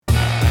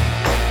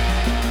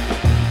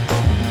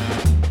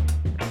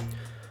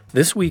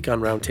This week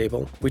on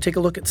Roundtable, we take a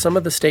look at some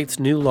of the state's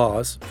new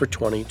laws for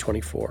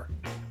 2024.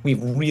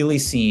 We've really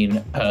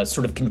seen a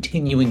sort of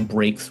continuing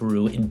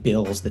breakthrough in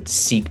bills that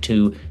seek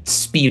to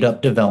speed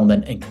up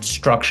development and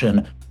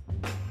construction.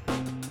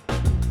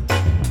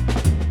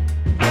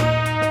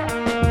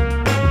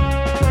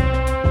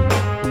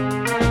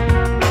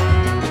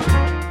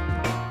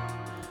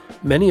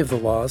 Many of the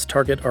laws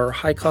target our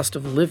high cost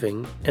of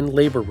living and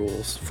labor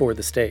rules for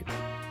the state.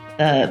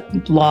 The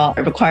law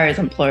requires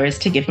employers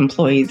to give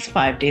employees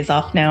 5 days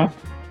off now.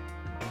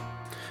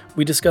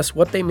 We discuss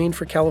what they mean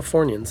for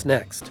Californians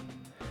next.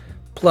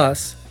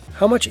 Plus,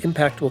 how much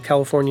impact will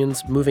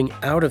Californians moving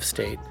out of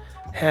state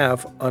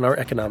have on our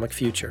economic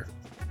future?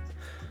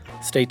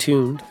 Stay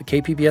tuned. The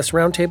KPBS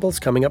Roundtable is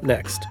coming up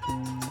next.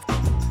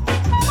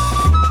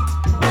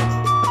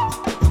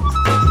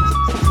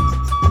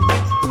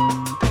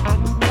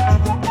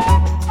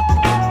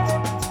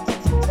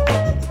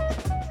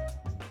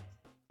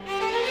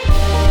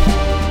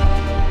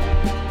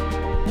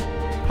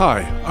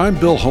 Hi, I'm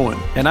Bill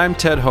Hohen. And I'm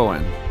Ted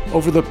Hohen.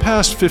 Over the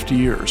past 50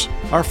 years,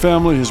 our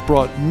family has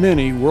brought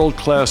many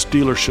world-class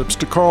dealerships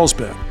to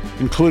Carlsbad,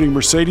 including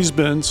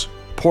Mercedes-Benz,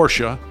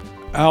 Porsche,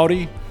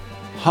 Audi,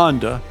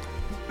 Honda,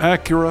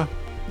 Acura,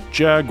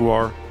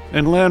 Jaguar,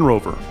 and Land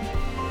Rover.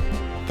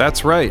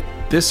 That's right.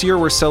 This year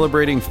we're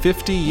celebrating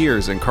 50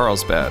 years in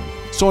Carlsbad.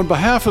 So on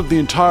behalf of the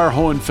entire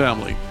Hohen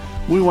family,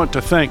 we want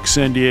to thank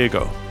San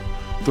Diego.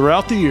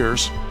 Throughout the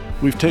years,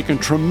 we've taken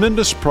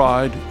tremendous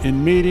pride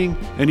in meeting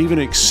and even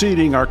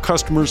exceeding our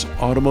customers'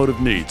 automotive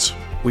needs.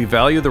 We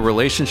value the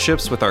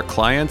relationships with our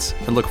clients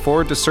and look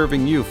forward to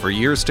serving you for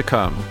years to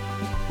come.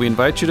 We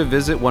invite you to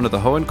visit one of the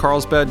Hohen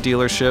Carlsbad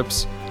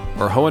dealerships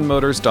or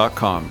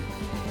hohenmotors.com.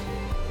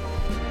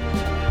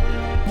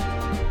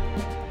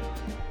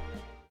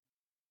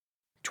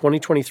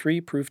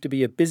 "2023 proved to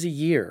be a busy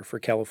year for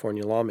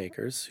California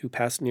lawmakers who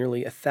passed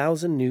nearly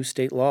 1,000 new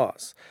state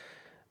laws.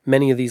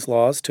 Many of these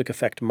laws took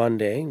effect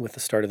Monday with the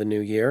start of the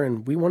new year,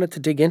 and we wanted to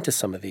dig into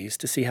some of these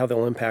to see how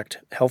they'll impact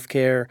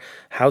healthcare,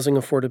 housing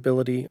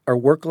affordability, our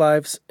work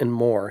lives, and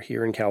more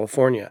here in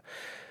California.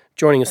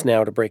 Joining us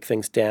now to break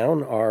things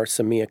down are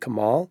Samia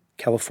Kamal,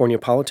 California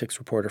politics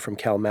reporter from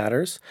Cal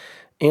Matters,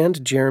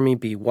 and Jeremy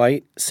B.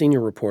 White,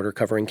 senior reporter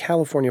covering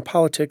California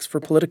politics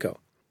for Politico.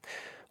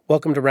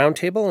 Welcome to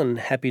Roundtable and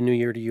Happy New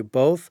Year to you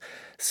both.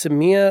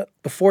 Samia,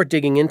 before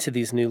digging into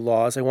these new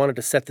laws, I wanted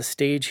to set the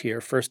stage here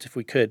first if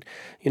we could.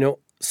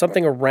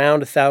 Something around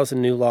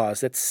 1,000 new laws.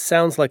 That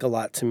sounds like a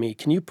lot to me.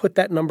 Can you put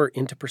that number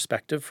into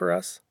perspective for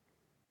us?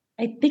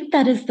 I think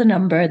that is the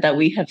number that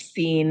we have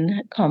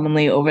seen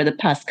commonly over the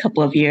past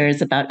couple of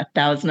years. About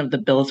 1,000 of the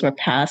bills were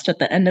passed at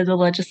the end of the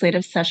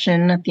legislative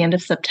session at the end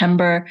of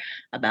September.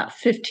 About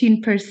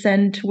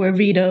 15% were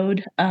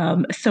vetoed.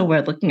 So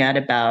we're looking at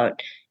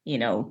about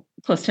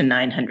close to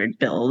 900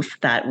 bills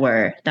that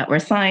were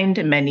signed.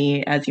 And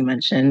many, as you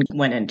mentioned,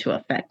 went into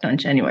effect on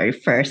January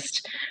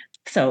 1st.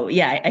 So,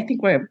 yeah, I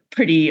think we're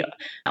pretty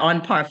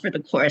on par for the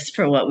course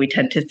for what we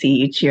tend to see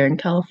each year in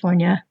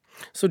California.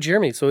 So,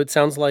 Jeremy, it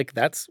sounds like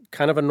that's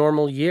kind of a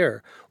normal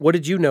year. What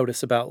did you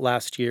notice about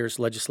last year's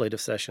legislative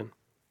session?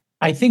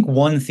 I think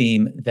one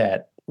theme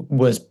that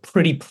was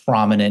pretty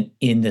prominent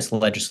in this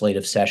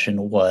legislative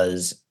session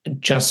was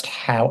just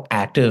how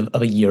active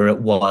of a year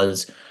it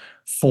was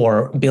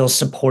for bills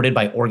supported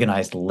by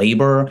organized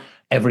labor,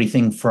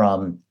 everything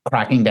from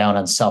cracking down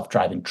on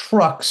self-driving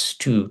trucks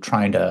to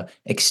trying to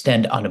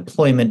extend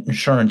unemployment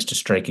insurance to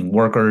striking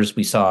workers.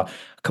 We saw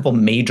a couple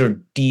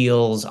major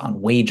deals on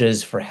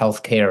wages for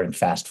healthcare and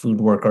fast food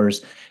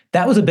workers.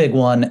 That was a big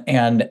one.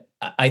 And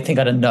I think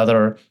on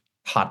another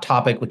hot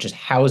topic, which is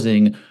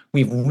housing,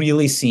 we've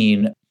really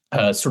seen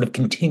a sort of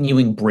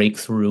continuing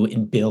breakthrough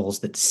in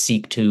bills that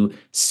seek to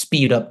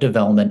speed up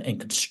development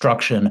and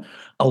construction,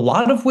 a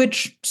lot of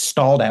which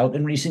stalled out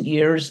in recent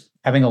years,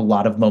 having a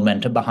lot of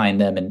momentum behind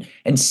them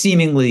and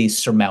seemingly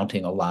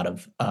surmounting a lot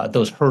of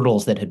those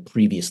hurdles that had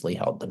previously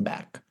held them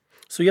back.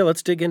 So, yeah,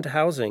 let's dig into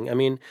housing. I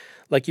mean,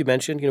 like you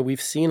mentioned,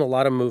 we've seen a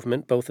lot of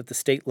movement both at the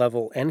state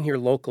level and here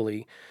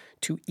locally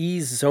to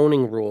ease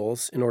zoning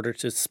rules in order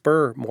to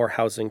spur more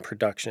housing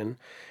production.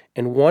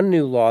 And one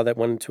new law that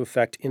went into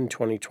effect in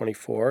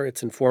 2024,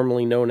 it's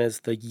informally known as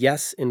the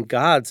Yes in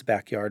God's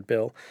Backyard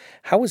Bill.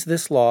 How is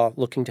this law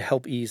looking to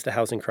help ease the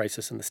housing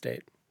crisis in the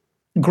state?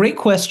 Great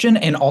question,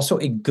 and also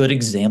a good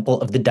example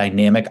of the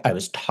dynamic I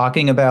was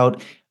talking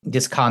about.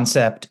 This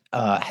concept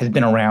has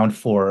been around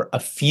for a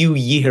few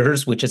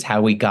years, which is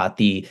how we got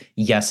the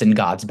Yes in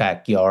God's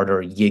Backyard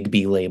or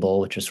YIGBY label,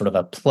 which is sort of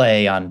a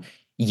play on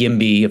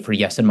YIMBY for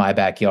Yes in My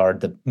Backyard,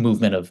 the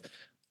movement of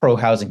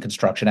pro-housing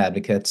construction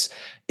advocates.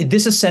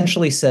 This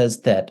essentially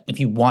says that if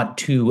you want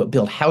to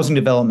build housing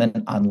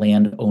development on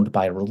land owned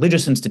by a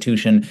religious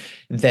institution,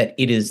 that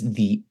it is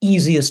the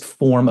easiest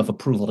form of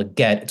approval to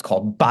get. It's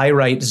called by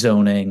right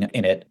zoning,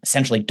 and it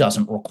essentially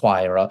doesn't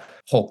require a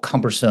whole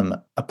cumbersome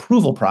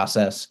approval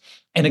process.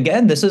 And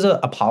again, this is a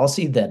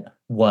policy that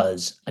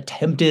was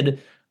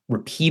attempted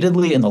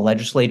repeatedly in the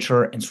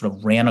legislature and sort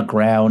of ran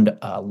aground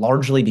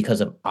largely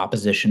because of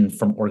opposition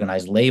from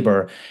organized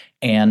labor.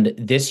 And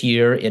this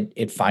year,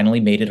 it finally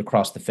made it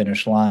across the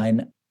finish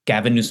line.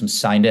 Gavin Newsom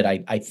signed it.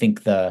 I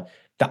think the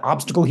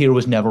obstacle here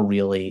was never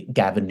really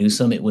Gavin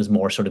Newsom. It was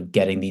more sort of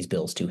getting these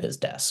bills to his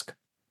desk.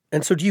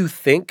 And so do you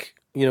think,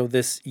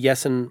 this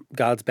Yes in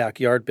God's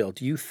Backyard bill,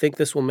 do you think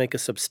this will make a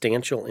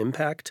substantial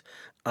impact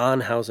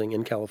on housing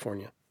in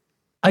California?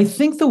 I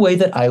think the way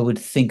that I would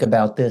think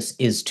about this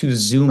is to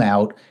zoom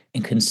out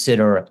and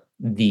consider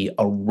the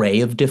array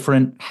of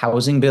different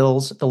housing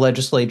bills the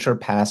legislature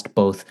passed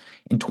both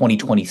in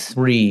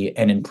 2023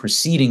 and in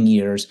preceding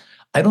years.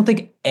 I don't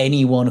think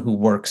anyone who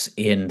works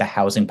in the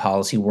housing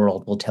policy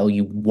world will tell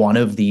you one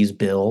of these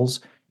bills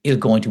is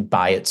going to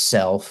by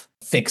itself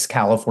fix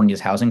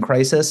California's housing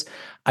crisis.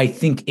 I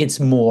think it's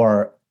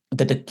more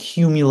that the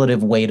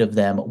cumulative weight of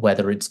them,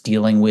 whether it's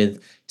dealing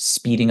with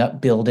speeding up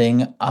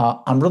building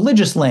on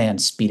religious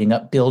land, speeding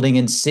up building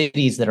in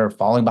cities that are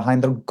falling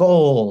behind their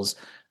goals,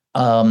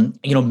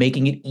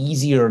 making it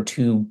easier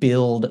to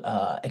build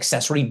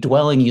accessory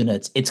dwelling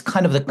units. It's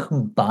kind of the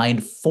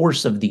combined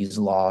force of these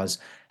laws,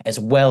 as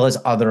well as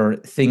other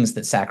things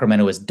that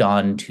Sacramento has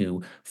done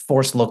to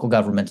force local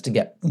governments to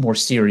get more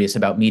serious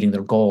about meeting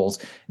their goals,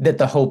 that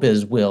the hope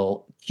is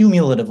will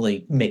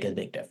cumulatively make a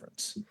big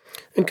difference.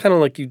 And kind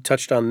of like you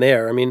touched on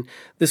there, I mean,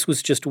 this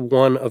was just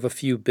one of a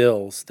few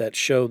bills that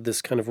showed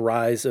this kind of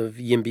rise of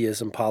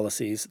YIMBYism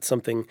policies. It's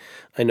something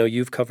I know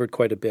you've covered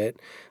quite a bit.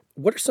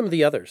 What are some of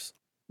the others?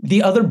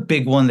 The other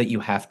big one that you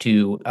have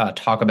to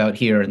talk about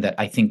here, and that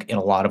I think in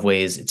a lot of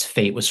ways its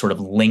fate was sort of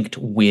linked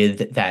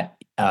with that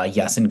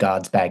Yes in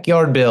God's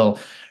Backyard bill,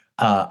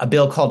 a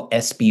bill called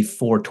SB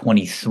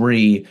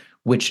 423,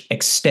 which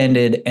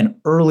extended an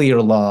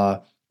earlier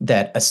law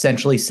that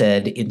essentially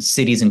said in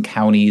cities and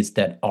counties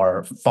that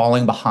are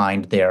falling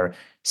behind their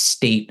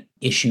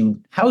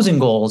state-issued housing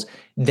goals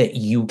that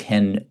you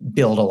can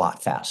build a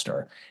lot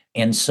faster.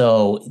 And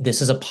so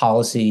this is a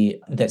policy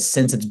that,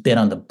 since it's been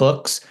on the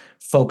books,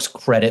 folks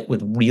credit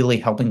with really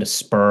helping to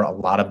spur a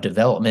lot of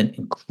development,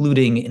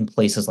 including in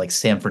places like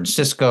San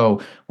Francisco,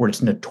 where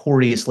it's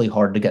notoriously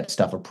hard to get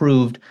stuff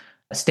approved.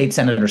 State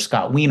Senator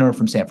Scott Wiener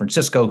from San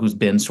Francisco, who's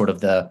been sort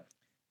of the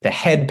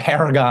head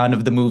paragon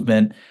of the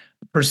movement,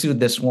 pursued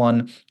this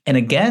one. And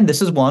again,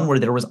 this is one where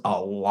there was a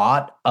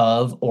lot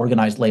of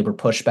organized labor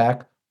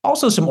pushback,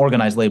 also some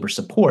organized labor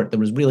support. There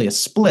was really a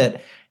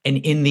split. And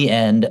in the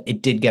end,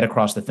 it did get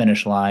across the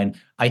finish line.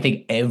 I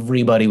think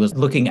everybody was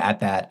looking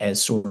at that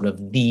as sort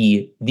of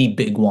the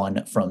big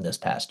one from this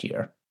past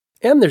year.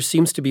 And there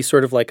seems to be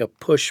sort of like a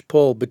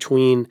push-pull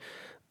between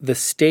the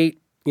state,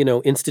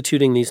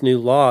 instituting these new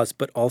laws,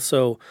 but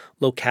also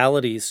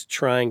localities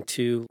trying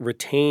to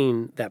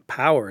retain that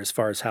power as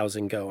far as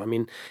housing go. I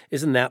mean,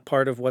 isn't that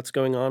part of what's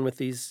going on with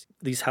these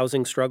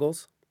housing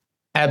struggles?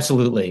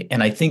 Absolutely.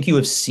 And I think you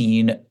have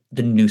seen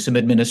the Newsom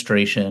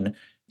administration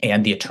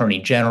and the attorney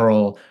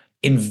general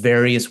in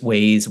various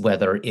ways,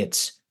 whether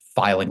it's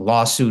filing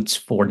lawsuits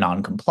for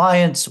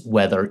noncompliance,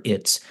 whether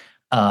it's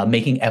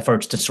making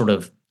efforts to sort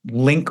of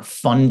link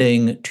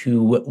funding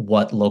to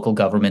what local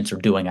governments are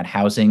doing on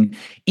housing,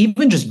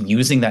 even just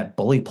using that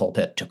bully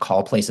pulpit to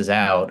call places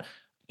out.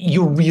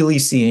 You're really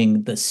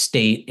seeing the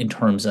state, in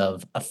terms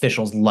of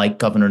officials like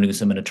Governor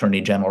Newsom and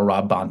Attorney General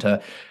Rob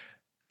Bonta,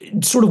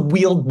 sort of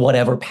wield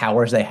whatever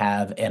powers they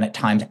have, and at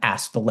times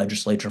ask the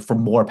legislature for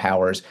more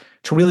powers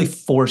to really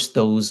force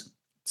those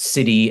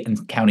city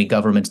and county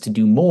governments to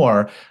do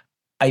more.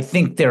 I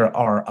think there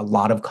are a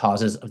lot of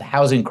causes of the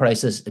housing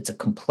crisis. It's a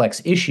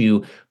complex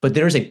issue, but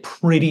there's a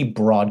pretty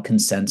broad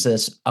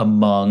consensus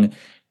among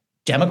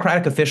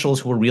Democratic officials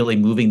who are really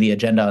moving the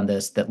agenda on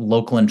this that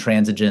local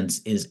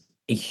intransigence is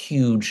a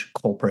huge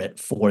culprit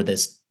for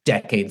this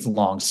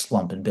decades-long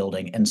slump in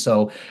building. And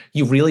so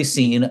you've really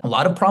seen a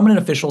lot of prominent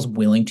officials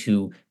willing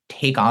to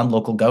take on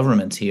local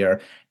governments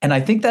here. And I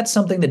think that's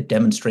something that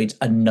demonstrates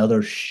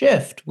another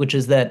shift, which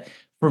is that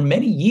for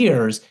many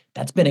years,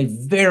 that's been a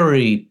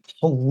very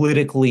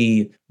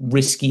politically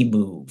risky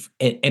move.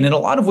 And in a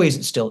lot of ways,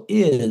 it still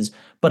is.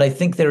 But I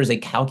think there is a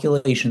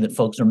calculation that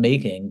folks are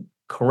making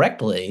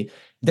correctly,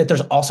 that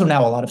there's also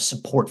now a lot of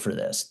support for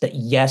this, that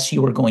yes,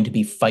 you are going to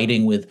be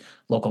fighting with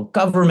local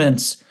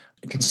governments,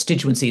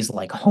 constituencies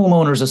like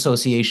homeowners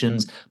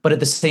associations, but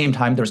at the same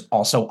time, there's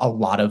also a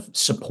lot of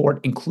support,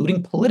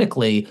 including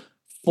politically,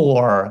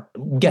 for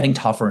getting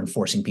tougher and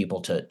forcing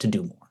people to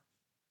do more.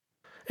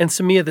 And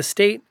Samia, the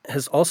state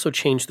has also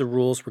changed the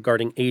rules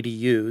regarding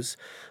ADUs,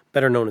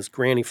 better known as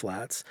granny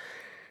flats.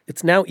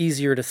 It's now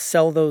easier to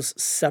sell those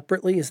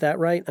separately. Is that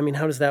right? I mean,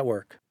 how does that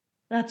work?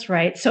 That's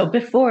right. So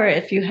before,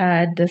 if you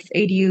had this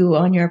ADU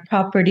on your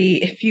property,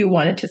 if you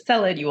wanted to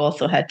sell it, you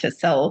also had to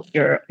sell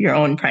your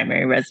own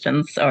primary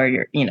residence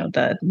or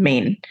the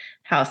main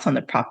house on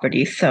the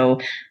property. So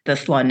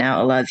this law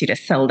now allows you to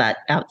sell that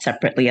out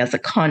separately as a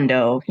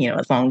condo,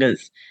 as long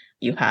as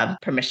you have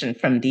permission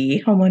from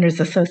the homeowners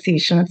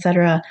association, et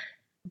cetera.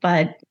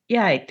 But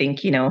yeah, I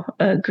think,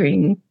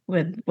 agreeing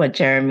with what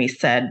Jeremy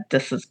said.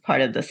 This is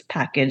part of this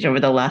package over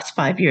the last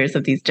 5 years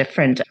of these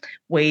different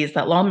ways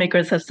that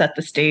lawmakers have set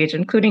the stage,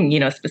 including,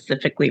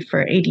 specifically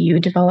for ADU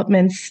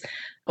developments.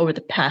 Over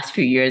the past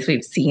few years,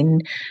 we've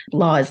seen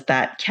laws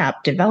that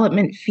cap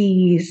development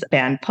fees,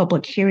 ban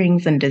public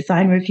hearings and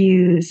design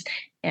reviews,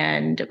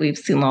 and we've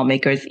seen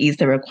lawmakers ease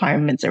the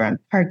requirements around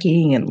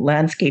parking and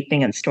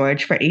landscaping and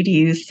storage for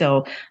ADUs.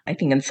 So I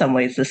think in some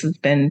ways this has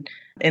been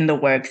in the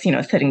works,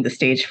 setting the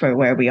stage for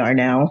where we are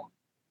now.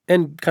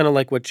 And kind of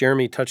like what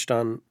Jeremy touched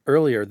on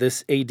earlier,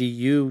 this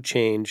ADU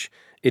change,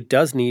 it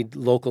does need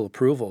local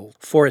approval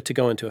for it to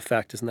go into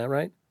effect. Isn't that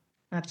right?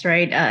 That's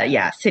right.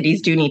 Yeah,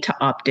 cities do need to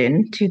opt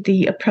in to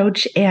the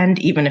approach. And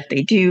even if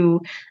they do,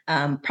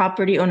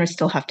 property owners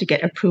still have to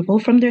get approval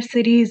from their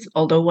cities.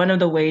 Although one of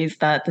the ways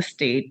that the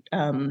state,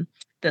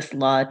 this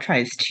law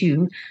tries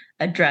to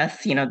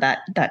address,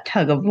 that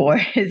tug of war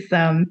is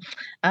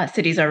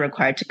cities are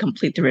required to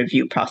complete the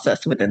review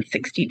process within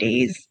 60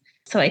 days.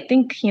 So I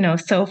think,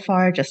 so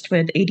far, just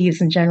with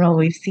ADUs in general,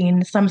 we've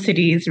seen some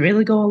cities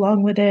really go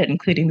along with it,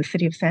 including the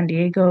city of San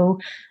Diego,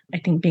 I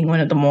think being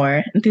one of the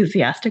more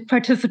enthusiastic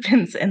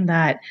participants in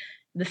that.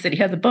 The city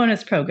has a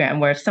bonus program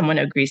where if someone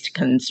agrees to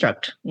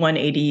construct one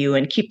ADU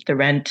and keep the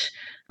rent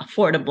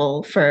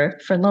affordable for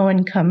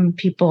low-income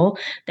people,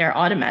 they're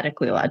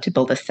automatically allowed to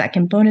build a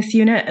second bonus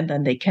unit, and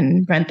then they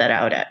can rent that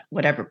out at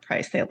whatever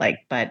price they like.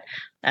 But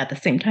at the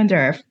same time,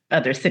 there are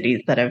other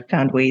cities that have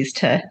found ways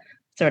to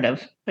sort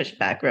of push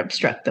back or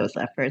obstruct those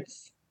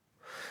efforts.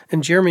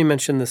 And Jeremy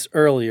mentioned this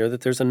earlier,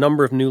 that there's a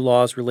number of new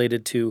laws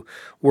related to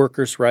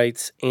workers'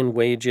 rights and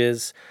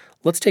wages.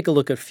 Let's take a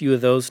look at a few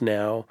of those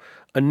now.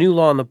 A new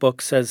law in the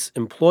book says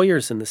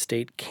employers in the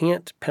state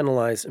can't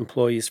penalize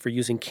employees for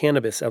using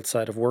cannabis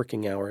outside of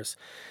working hours.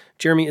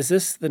 Jeremy, is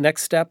this the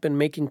next step in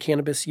making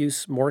cannabis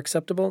use more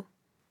acceptable?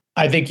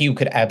 I think you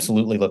could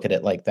absolutely look at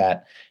it like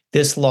that.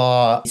 This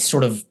law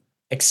sort of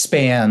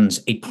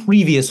expands a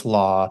previous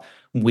law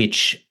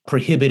which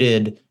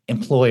prohibited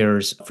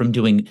employers from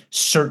doing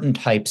certain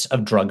types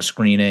of drug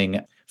screening,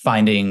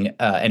 finding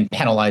and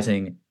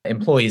penalizing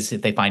employees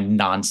if they find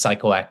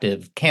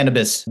non-psychoactive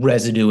cannabis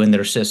residue in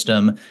their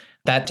system.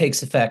 That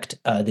takes effect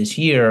this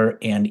year,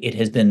 and it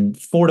has been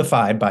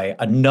fortified by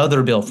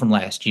another bill from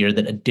last year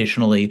that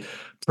additionally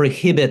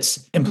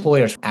prohibits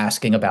employers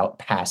asking about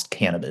past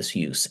cannabis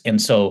use.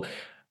 And so,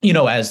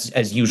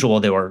 as usual,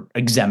 there were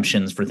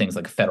exemptions for things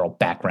like a federal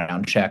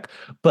background check,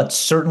 but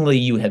certainly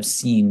you have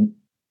seen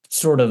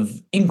sort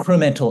of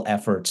incremental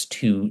efforts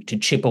to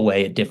chip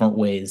away at different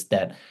ways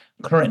that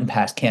current and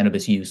past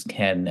cannabis use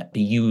can be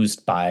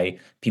used by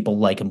people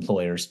like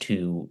employers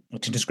to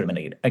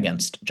discriminate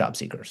against job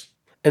seekers.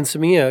 And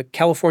Samia,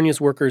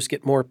 California's workers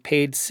get more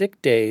paid sick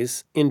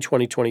days in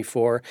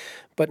 2024,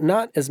 but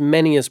not as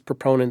many as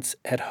proponents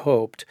had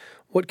hoped.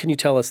 What can you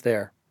tell us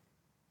there?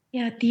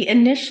 Yeah, the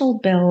initial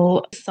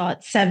bill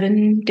sought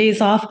 7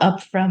 days off,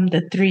 up from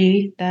the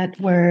 3 that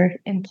were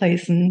in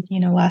place in,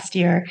 last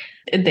year.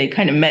 They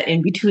kind of met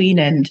in between,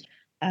 and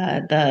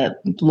the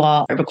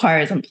law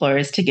requires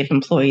employers to give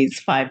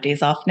employees 5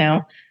 days off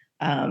now.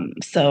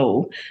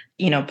 So,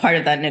 part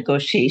of that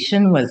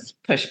negotiation was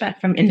pushback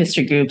from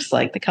industry groups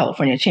like the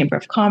California Chamber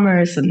of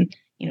Commerce and,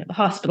 the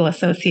Hospital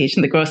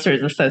Association, the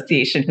Grocers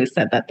Association, who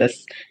said that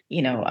this,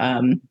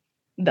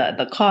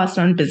 the cost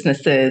on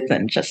businesses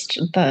and just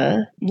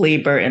the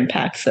labor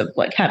impacts of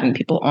having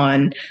people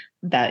on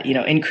that,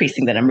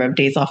 increasing the number of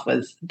days off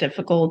was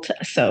difficult.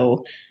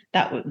 So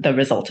that the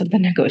result of the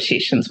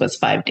negotiations was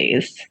 5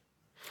 days.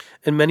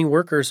 And many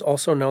workers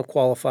also now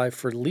qualify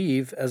for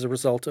leave as a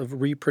result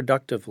of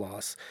reproductive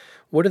loss.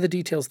 What are the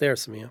details there,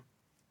 Samia?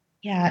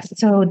 Yeah,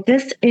 so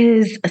this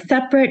is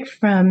separate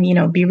from,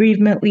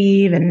 bereavement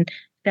leave and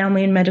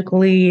family and medical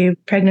leave,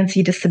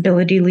 pregnancy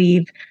disability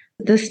leave.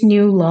 This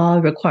new law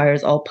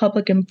requires all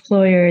public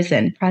employers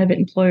and private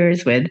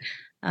employers with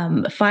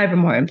 5 or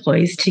more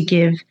employees to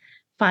give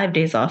 5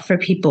 days off for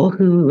people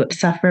who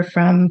suffer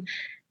from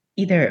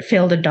either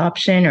failed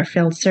adoption or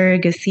failed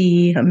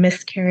surrogacy, a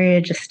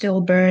miscarriage, a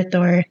stillbirth,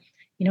 or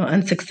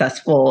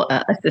unsuccessful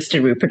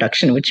assisted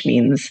reproduction, which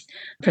means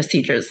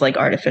procedures like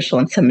artificial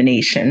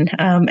insemination.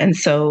 And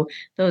so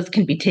those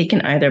can be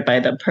taken either by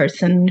the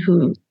person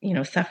who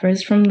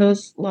suffers from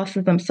those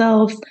losses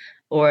themselves,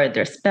 or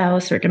their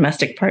spouse or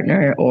domestic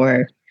partner,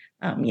 or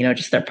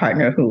just their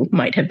partner who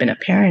might have been a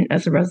parent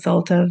as a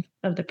result of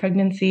the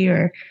pregnancy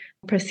or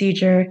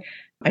procedure.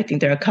 I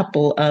think there are a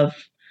couple of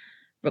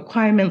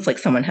requirements, like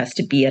someone has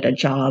to be at a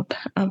job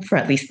for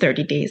at least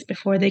 30 days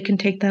before they can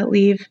take that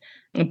leave.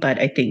 But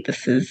I think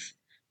this is,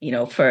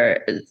 for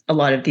a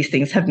lot of these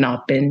things have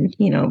not been,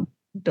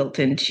 built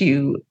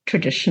into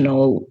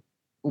traditional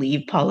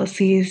leave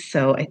policies.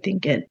 So I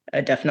think it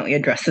definitely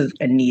addresses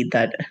a need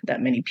that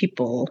many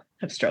people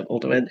have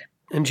struggled with.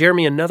 And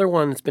Jeremy, another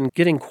one that's been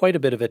getting quite a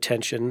bit of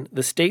attention,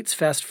 the state's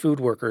fast food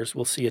workers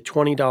will see a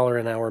 $20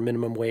 an hour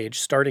minimum wage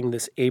starting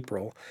this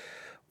April.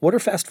 What are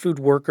fast food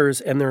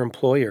workers and their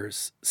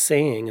employers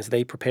saying as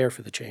they prepare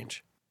for the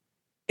change?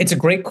 It's a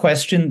great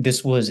question.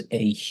 This was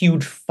a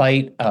huge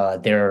fight.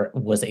 There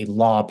was a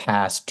law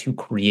passed to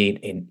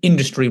create an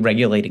industry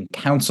regulating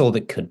council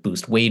that could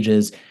boost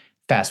wages.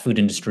 Fast food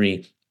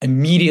industry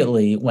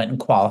immediately went and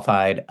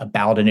qualified a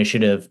ballot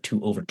initiative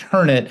to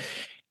overturn it.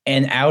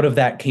 And out of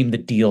that came the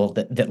deal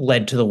that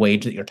led to the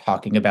wage that you're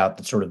talking about,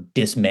 that sort of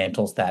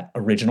dismantles that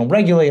original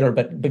regulator,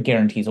 but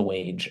guarantees a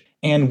wage.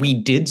 And we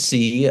did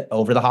see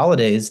over the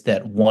holidays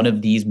that one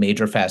of these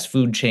major fast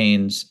food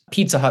chains,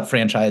 Pizza Hut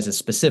franchises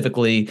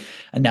specifically,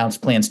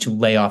 announced plans to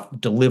lay off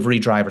delivery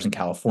drivers in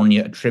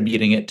California,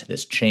 attributing it to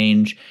this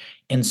change.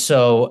 And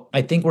so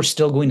I think we're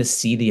still going to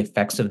see the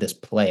effects of this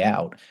play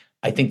out.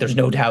 I think there's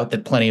no doubt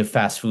that plenty of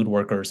fast food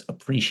workers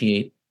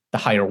appreciate the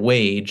higher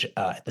wage.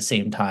 At the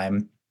same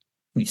time,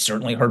 we've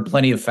certainly heard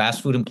plenty of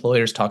fast food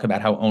employers talk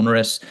about how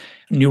onerous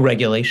new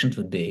regulations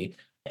would be.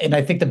 And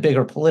I think the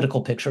bigger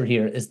political picture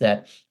here is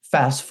that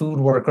fast food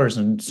workers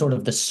and sort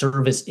of the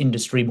service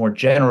industry more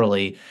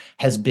generally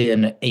has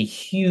been a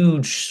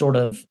huge sort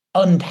of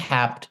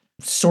untapped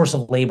source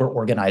of labor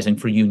organizing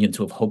for unions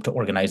who have hoped to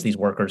organize these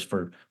workers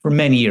for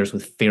many years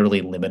with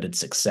fairly limited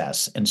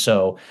success. And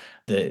so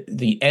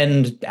the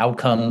end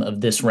outcome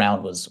of this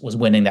round was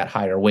winning that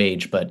higher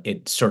wage, but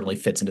it certainly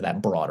fits into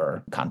that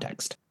broader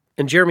context.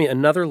 And Jeremy,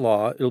 another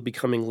law, it'll be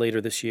coming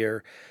later this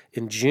year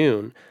in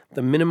June,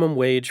 the minimum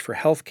wage for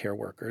healthcare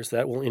workers,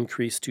 that will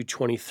increase to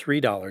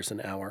 $23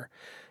 an hour.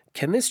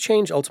 Can this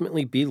change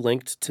ultimately be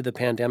linked to the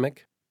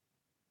pandemic?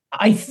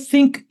 I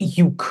think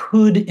you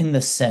could, in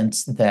the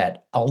sense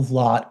that a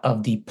lot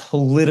of the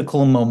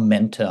political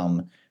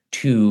momentum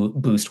to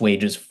boost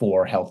wages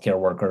for healthcare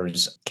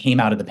workers came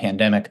out of the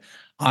pandemic.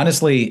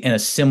 Honestly, in a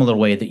similar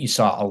way that you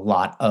saw a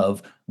lot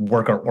of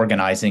worker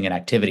organizing and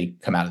activity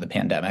come out of the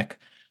pandemic.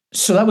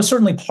 So that was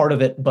certainly part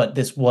of it, but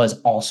this was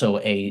also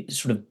a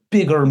sort of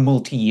bigger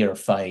multi-year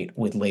fight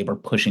with labor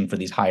pushing for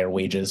these higher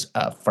wages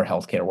for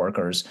healthcare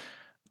workers.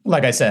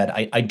 Like I said,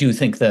 I do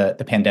think the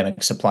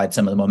pandemic supplied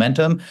some of the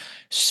momentum.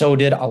 So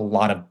did a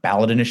lot of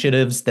ballot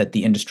initiatives that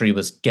the industry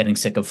was getting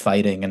sick of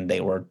fighting, and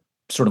they were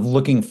sort of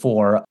looking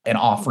for an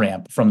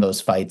off-ramp from those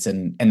fights,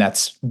 and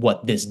that's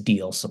what this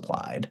deal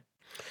supplied.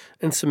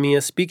 And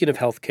Samia, speaking of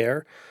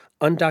healthcare,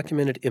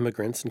 undocumented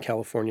immigrants in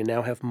California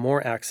now have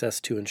more access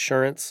to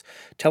insurance.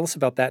 Tell us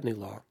about that new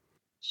law.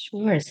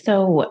 Sure.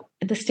 So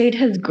the state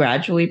has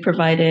gradually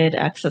provided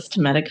access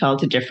to Medi-Cal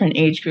to different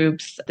age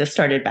groups. This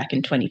started back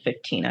in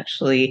 2015,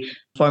 actually.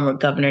 Former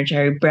Governor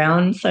Jerry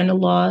Brown signed a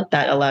law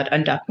that allowed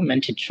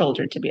undocumented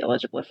children to be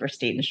eligible for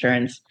state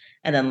insurance.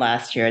 And then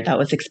last year, that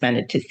was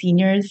expanded to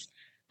seniors.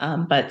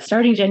 But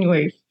starting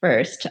January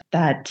 1st,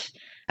 that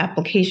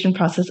application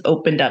process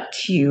opened up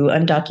to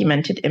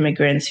undocumented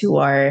immigrants who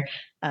are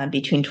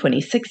between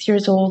 26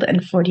 years old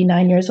and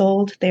 49 years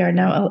old. They are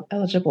now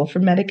eligible for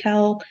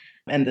Medi-Cal.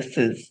 And this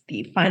is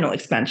the final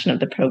expansion of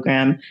the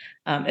program.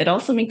 It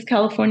also makes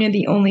California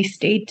the only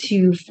state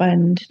to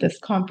fund this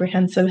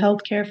comprehensive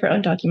healthcare for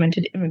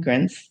undocumented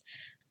immigrants.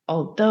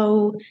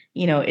 Although,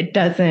 it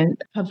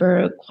doesn't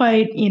cover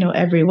quite,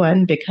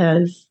 everyone,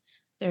 because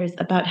there's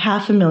about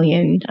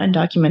 500,000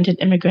 undocumented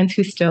immigrants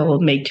who still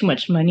make too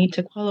much money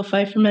to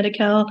qualify for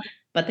Medi-Cal,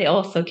 but they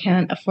also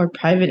can't afford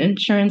private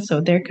insurance,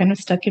 so they're kind of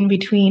stuck in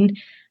between.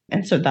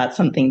 And so that's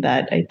something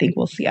that I think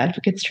we'll see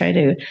advocates try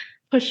to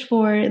push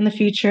for in the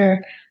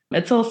future.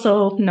 It's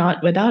also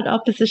not without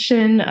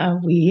opposition.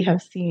 We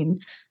have seen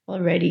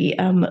already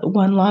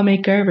one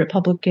lawmaker,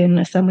 Republican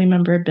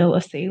Assemblymember Bill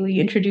Asaley,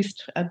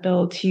 introduced a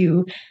bill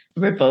to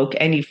revoke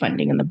any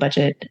funding in the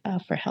budget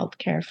for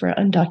healthcare for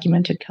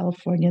undocumented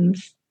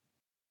Californians.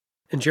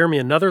 And Jeremy,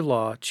 another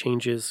law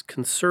changes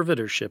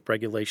conservatorship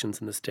regulations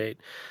in the state.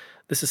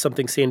 This is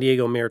something San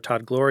Diego Mayor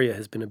Todd Gloria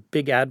has been a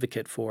big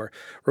advocate for.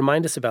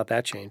 Remind us about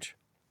that change.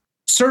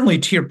 Certainly,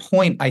 to your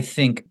point, I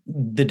think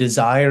the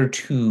desire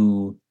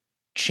to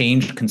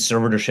change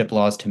conservatorship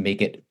laws to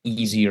make it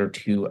easier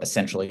to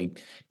essentially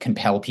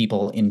compel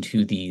people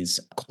into these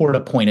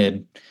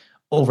court-appointed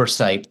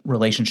oversight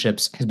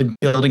relationships has been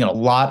building in a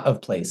lot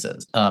of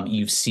places.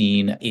 You've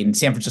seen in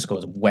San Francisco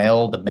as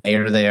well, the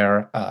mayor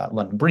there,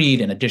 London Breed,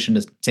 in addition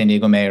to San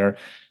Diego Mayor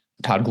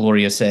Todd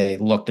Gloria, say,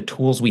 look, the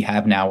tools we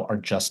have now are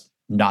just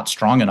not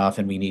strong enough,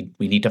 and we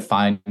need to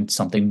find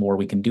something more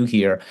we can do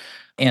here.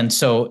 And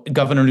so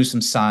Governor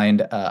Newsom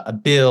signed a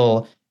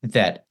bill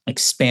that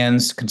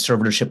expands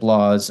conservatorship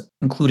laws,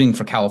 including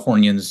for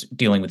Californians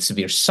dealing with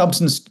severe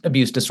substance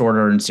abuse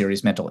disorder and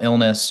serious mental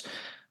illness.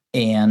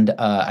 And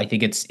I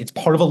think it's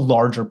part of a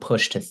larger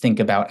push to think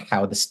about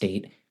how the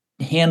state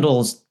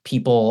handles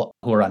people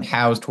who are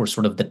unhoused, who are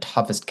sort of the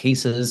toughest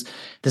cases.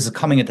 This is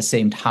coming at the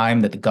same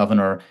time that the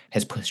governor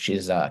has pushed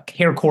his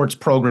care courts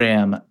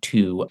program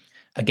to,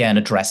 again,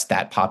 address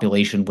that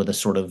population with a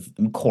sort of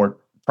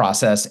court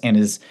process, and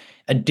is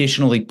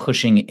additionally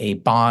pushing a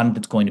bond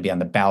that's going to be on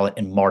the ballot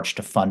in March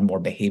to fund more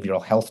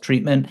behavioral health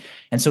treatment.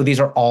 And so these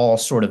are all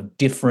sort of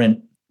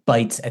different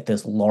bites at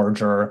this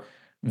larger,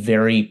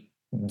 very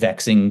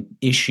vexing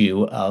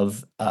issue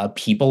of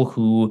people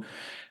who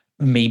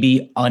may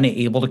be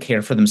unable to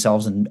care for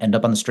themselves and end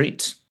up on the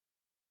streets.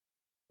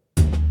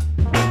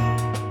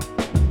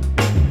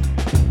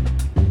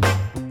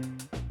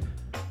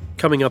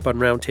 Coming up on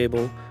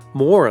Roundtable,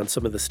 more on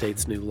some of the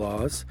state's new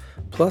laws,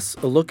 plus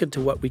a look into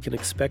what we can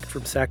expect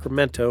from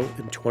Sacramento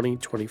in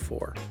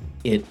 2024.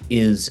 It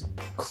is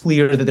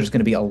clear that there's going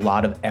to be a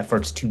lot of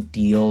efforts to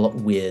deal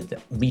with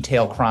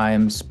retail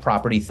crimes,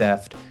 property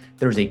theft.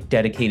 There's a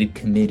dedicated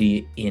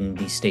committee in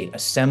the state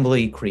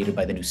assembly created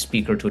by the new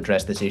speaker to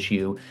address this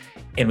issue.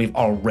 And we've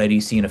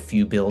already seen a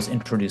few bills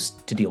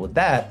introduced to deal with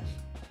that.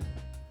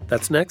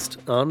 That's next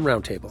on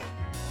Roundtable.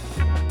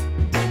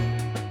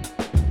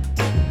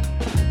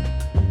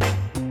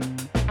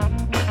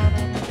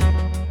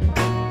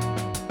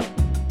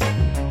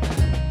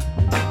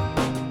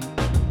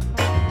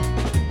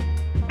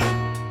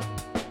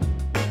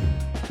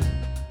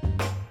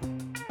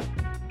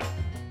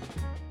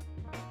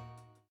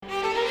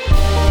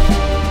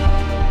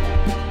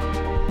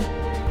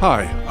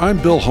 Hi, I'm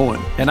Bill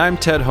Hohen. And I'm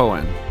Ted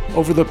Hohen.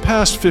 Over the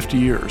past 50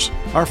 years,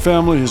 our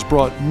family has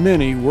brought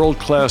many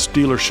world-class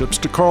dealerships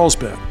to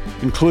Carlsbad,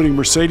 including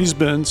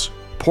Mercedes-Benz,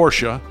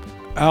 Porsche,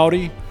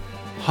 Audi,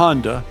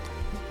 Honda,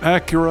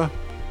 Acura,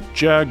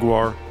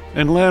 Jaguar,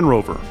 and Land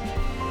Rover.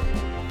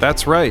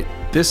 That's right.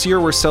 This year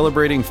we're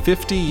celebrating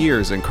 50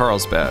 years in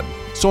Carlsbad.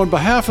 So on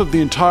behalf of the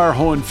entire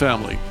Hohen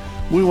family,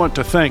 we want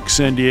to thank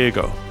San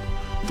Diego.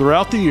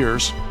 Throughout the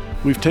years,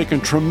 we've taken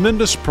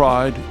tremendous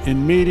pride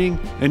in meeting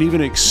and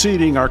even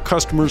exceeding our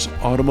customers'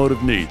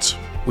 automotive needs.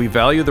 We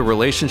value the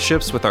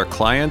relationships with our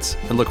clients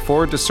and look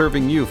forward to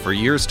serving you for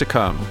years to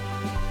come.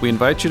 We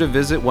invite you to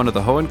visit one of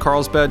the Hohen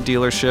Carlsbad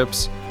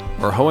dealerships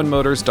or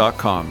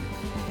hohenmotors.com.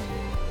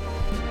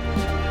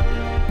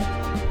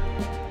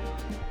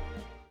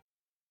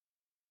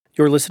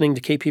 You're listening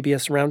to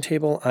KPBS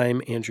Roundtable.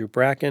 I'm Andrew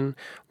Bracken.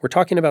 We're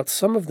talking about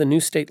some of the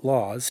new state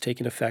laws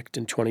taking effect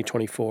in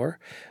 2024.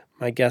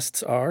 My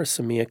guests are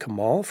Samia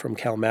Kamal from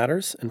Cal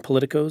Matters and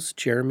Politico's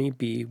Jeremy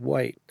B.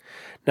 White.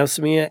 Now,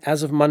 Samia,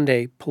 as of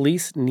Monday,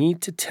 police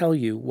need to tell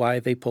you why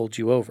they pulled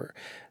you over.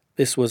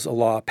 This was a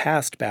law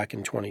passed back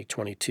in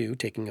 2022,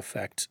 taking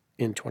effect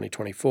in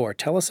 2024.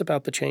 Tell us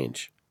about the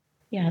change.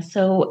 Yeah,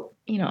 so,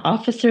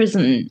 officers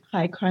in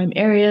high crime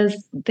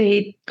areas,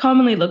 they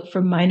commonly look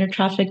for minor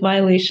traffic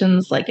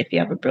violations, like if you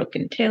have a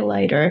broken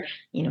taillight or,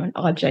 an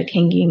object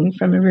hanging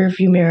from a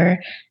rearview mirror,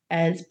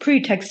 as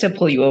pretext to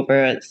pull you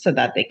over so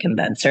that they can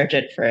then search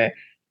it for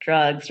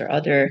drugs or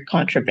other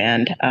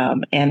contraband.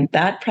 And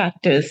that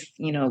practice,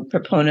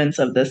 proponents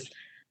of this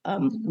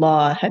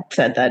law had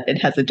said that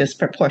it has a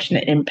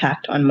disproportionate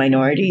impact on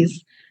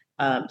minorities.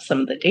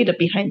 Some of the data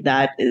behind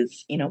that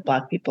is,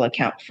 Black people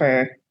account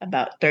for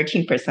about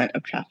 13%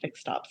 of traffic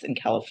stops in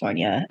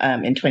California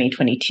in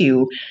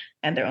 2022,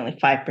 and they're only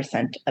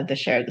 5% of the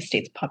share of the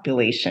state's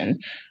population.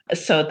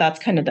 So that's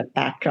kind of the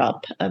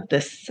backdrop of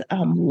this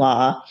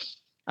law.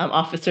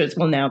 Officers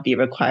will now be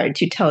required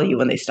to tell you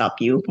when they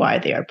stop you why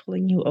they are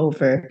pulling you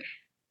over.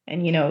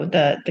 And,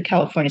 the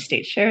California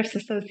State Sheriff's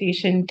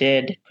Association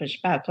did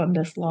push back on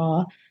this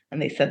law. And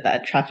they said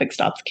that traffic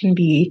stops can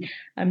be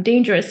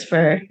dangerous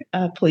for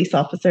police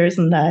officers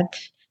and that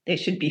they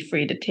should be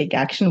free to take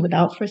action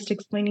without first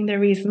explaining their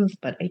reasons.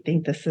 But I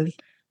think this is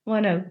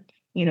one of,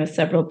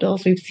 several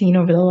bills we've seen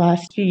over the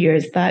last few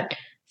years that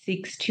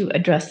seeks to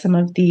address some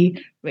of the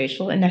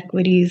racial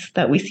inequities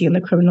that we see in the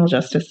criminal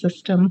justice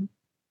system.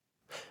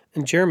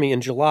 And Jeremy,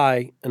 in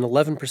July, an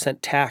 11%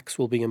 tax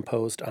will be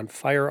imposed on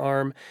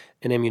firearm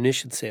and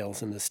ammunition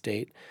sales in the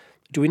state.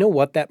 Do we know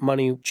what that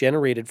money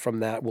generated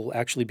from that will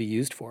actually be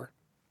used for?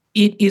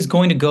 It is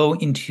going to go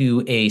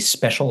into a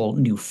special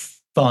new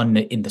fund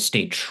in the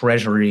state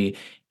treasury,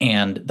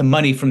 and the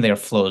money from there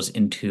flows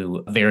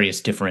into various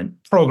different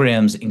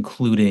programs,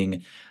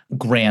 including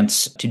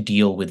grants to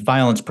deal with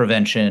violence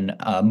prevention,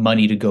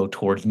 money to go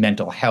towards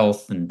mental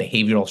health and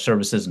behavioral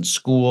services in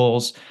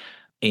schools,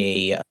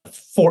 a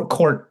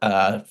forecourt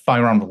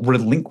firearm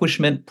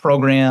relinquishment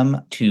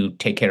program to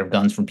take care of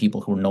guns from people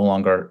who are no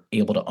longer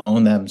able to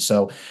own them.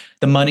 So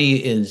the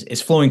money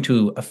is flowing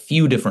to a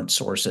few different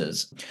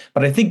sources.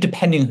 But I think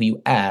depending who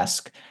you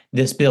ask,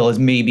 this bill is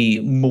maybe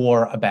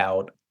more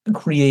about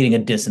creating a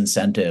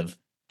disincentive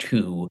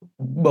to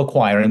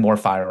acquiring more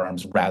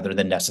firearms rather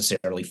than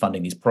necessarily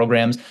funding these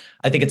programs.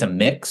 I think it's a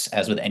mix,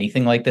 as with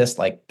anything like this,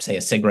 like, say,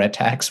 a cigarette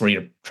tax, where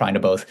you're trying to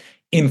both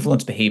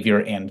influence behavior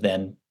and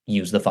then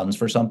use the funds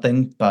for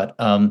something. But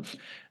an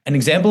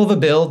example of a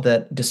bill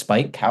that,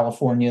 despite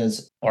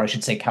California's, or I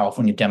should say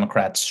California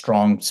Democrats'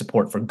 strong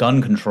support for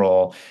gun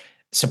control,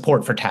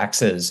 support for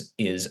taxes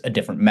is a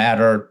different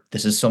matter.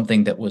 This is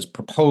something that was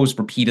proposed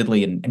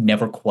repeatedly and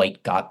never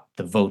quite got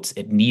the votes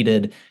it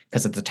needed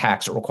because it's a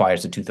tax that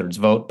requires a 2/3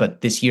 vote.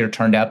 But this year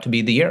turned out to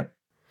be the year.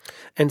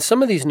 And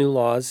some of these new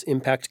laws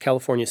impact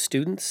California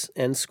students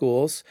and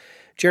schools.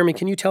 Jeremy,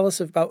 can you tell us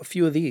about a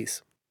few of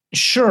these?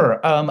 Sure.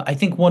 I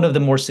think one of the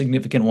more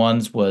significant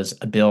ones was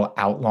a bill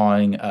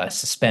outlawing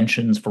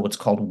suspensions for what's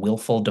called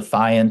willful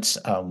defiance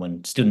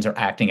when students are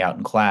acting out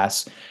in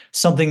class,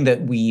 something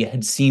that we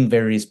had seen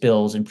various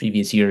bills in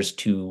previous years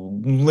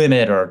to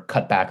limit or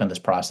cut back on this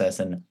process.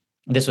 And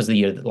this was the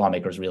year that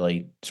lawmakers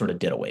really sort of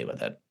did away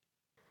with it.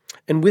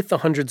 And with the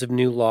hundreds of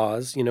new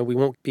laws, we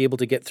won't be able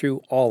to get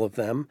through all of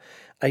them.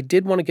 I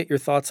did want to get your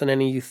thoughts on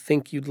any you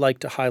think you'd like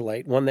to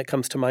highlight. One that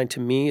comes to mind to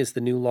me is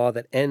the new law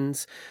that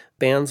ends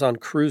bans on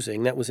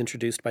cruising that was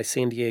introduced by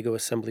San Diego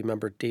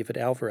Assemblymember David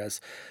Alvarez.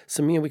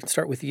 Samia, we can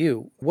start with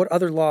you. What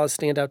other laws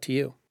stand out to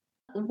you?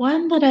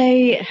 One that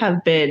I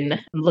have been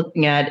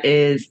looking at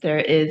is there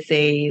is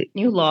a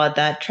new law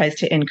that tries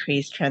to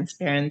increase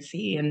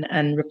transparency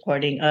and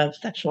reporting of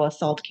sexual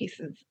assault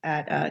cases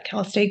at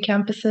Cal State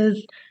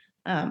campuses.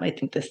 I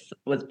think this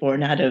was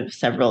born out of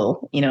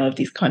several, of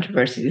these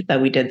controversies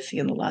that we did see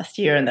in the last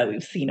year and that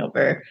we've seen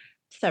over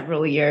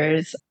several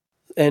years.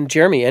 And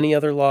Jeremy, any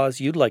other laws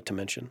you'd like to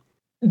mention?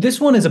 This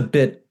one is a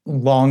bit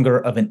longer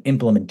of an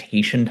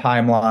implementation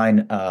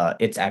timeline.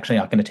 It's actually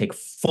not going to take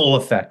full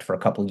effect for a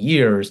couple of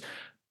years,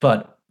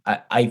 but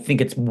I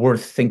think it's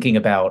worth thinking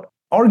about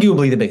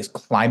arguably the biggest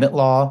climate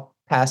law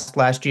passed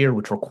last year,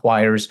 which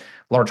requires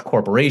large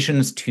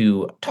corporations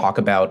to talk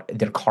about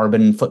their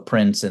carbon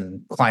footprints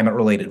and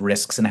climate-related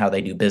risks and how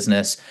they do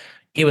business.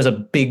 It was a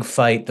big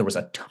fight. There was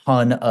a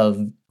ton of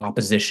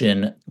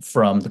opposition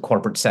from the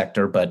corporate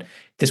sector, but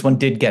this one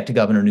did get to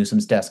Governor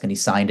Newsom's desk and he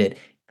signed it,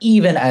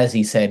 even as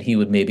he said he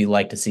would maybe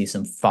like to see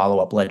some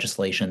follow-up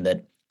legislation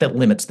that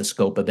limits the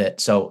scope of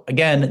it. So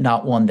again,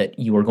 not one that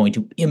you are going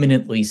to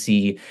imminently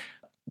see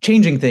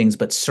changing things,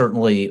 but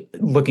certainly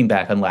looking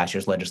back on last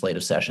year's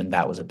legislative session,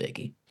 that was a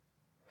biggie.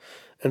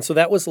 And so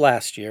that was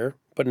last year,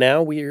 but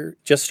now we're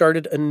just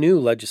started a new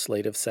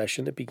legislative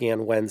session. It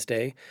began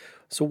Wednesday.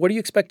 So what are you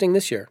expecting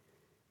this year?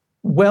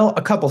 Well,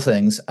 a couple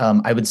things.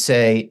 I would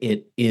say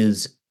it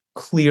is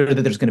clear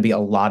that there's going to be a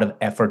lot of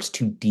efforts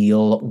to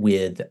deal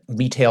with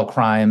retail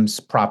crimes,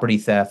 property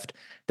theft.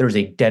 There's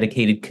a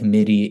dedicated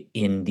committee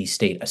in the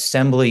state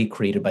assembly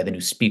created by the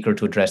new speaker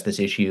to address this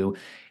issue.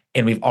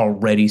 And we've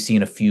already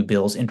seen a few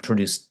bills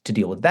introduced to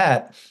deal with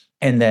that.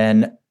 And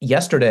then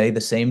yesterday,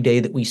 the same day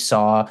that we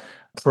saw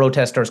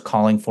protesters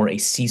calling for a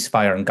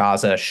ceasefire in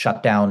Gaza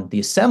shut down the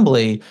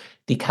assembly,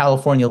 the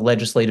California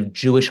Legislative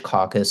Jewish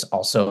Caucus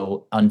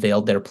also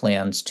unveiled their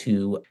plans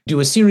to do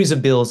a series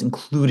of bills,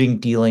 including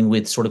dealing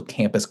with sort of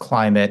campus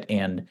climate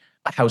and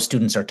how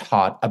students are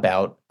taught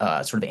about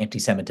sort of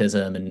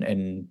anti-Semitism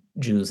and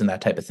Jews and that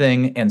type of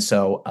thing. And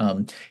so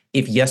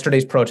if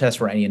yesterday's protests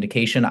were any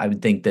indication, I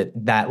would think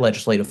that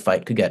legislative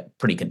fight could get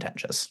pretty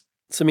contentious.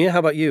 Samia, how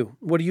about you?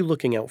 What are you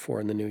looking out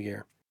for in the new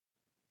year?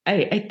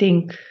 I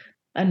think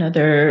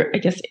another,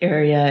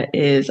 area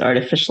is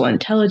artificial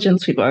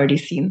intelligence. We've already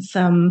seen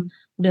some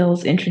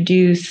bills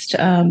introduced,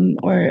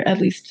 or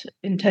at least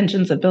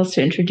intentions of bills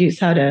to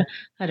introduce how to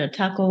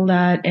tackle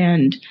that.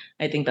 And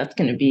I think that's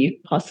going to be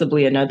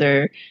possibly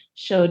another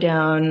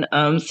showdown,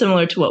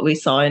 similar to what we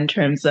saw in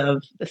terms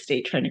of the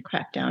state trying to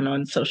crack down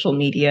on social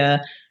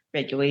media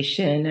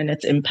regulation and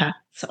its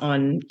impacts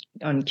on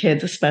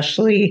kids,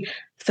 especially.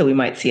 So we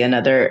might see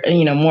another,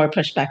 more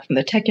pushback from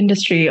the tech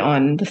industry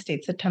on the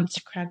state's attempts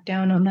to crack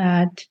down on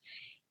that.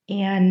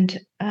 And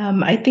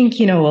I think,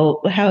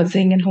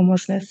 housing and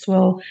homelessness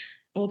will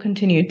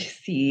continue to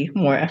see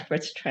more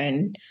efforts to try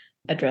and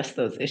address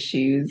those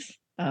issues,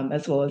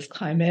 as well as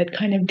climate,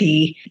 kind of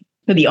the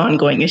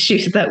ongoing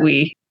issues that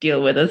we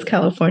deal with as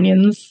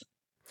Californians.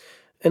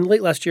 And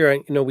late last year,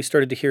 we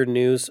started to hear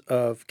news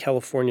of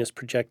California's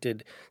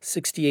projected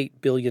 $68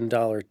 billion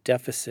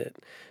deficit.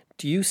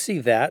 Do you see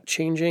that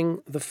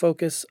changing the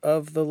focus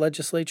of the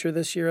legislature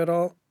this year at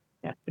all?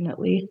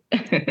 Definitely.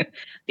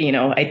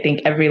 I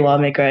think every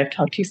lawmaker I've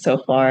talked to so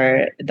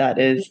far, that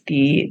is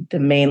the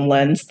main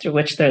lens through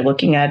which they're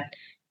looking at,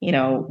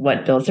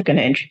 what bills are going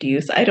to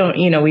introduce.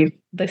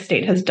 The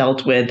state has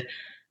dealt with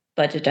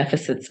budget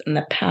deficits in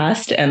the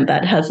past, and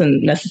that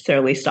hasn't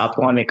necessarily stopped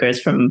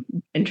lawmakers from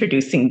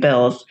introducing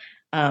bills.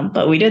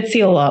 But we did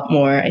see a lot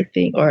more, I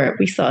think, or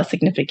we saw a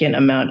significant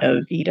amount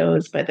of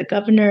vetoes by the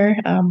governor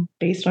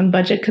based on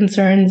budget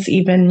concerns,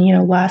 even,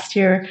 last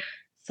year.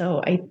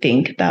 So I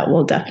think that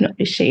will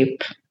definitely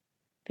shape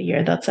the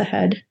year that's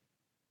ahead.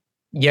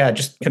 Yeah,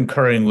 just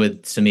concurring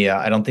with Samia,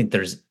 I don't think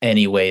there's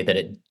any way that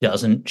it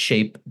doesn't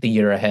shape the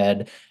year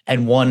ahead.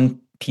 And one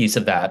piece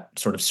of that,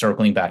 sort of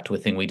circling back to a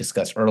thing we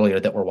discussed earlier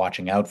that we're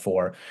watching out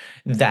for,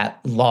 that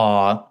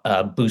law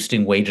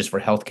boosting wages for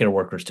healthcare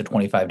workers to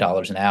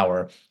 $25 an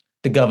hour.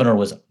 The governor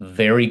was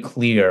very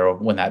clear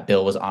when that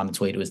bill was on its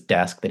way to his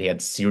desk that he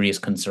had serious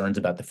concerns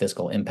about the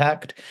fiscal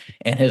impact.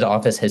 And his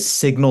office has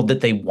signaled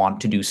that they want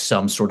to do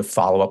some sort of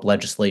follow-up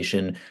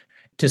legislation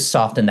to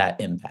soften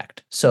that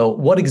impact. So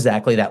what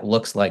exactly that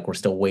looks like, we're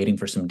still waiting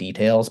for some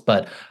details.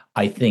 But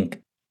I think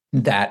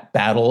that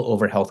battle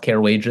over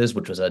healthcare wages,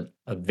 which was a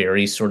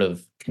very sort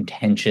of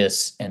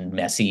contentious and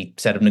messy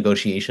set of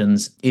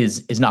negotiations,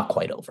 is not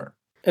quite over.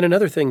 And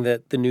another thing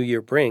that the new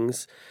year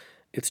brings,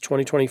 it's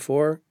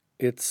 2024.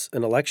 It's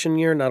an election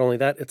year. Not only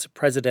that, it's a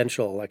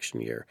presidential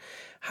election year.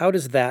 How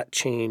does that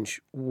change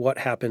what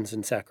happens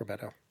in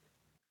Sacramento?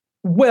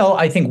 Well,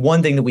 I think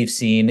one thing that we've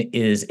seen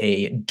is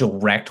a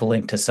direct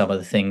link to some of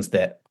the things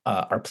that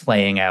are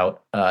playing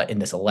out in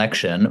this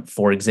election.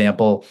 For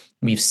example,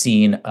 we've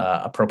seen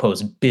a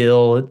proposed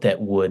bill that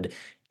would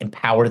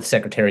empower the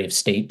Secretary of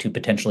State to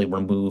potentially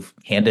remove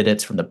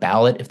candidates from the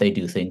ballot if they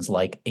do things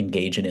like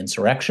engage in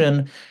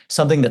insurrection,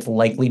 something that's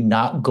likely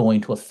not going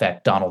to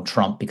affect Donald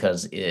Trump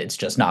because it's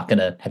just not going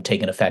to have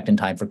taken effect in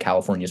time for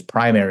California's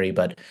primary.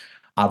 But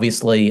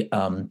obviously,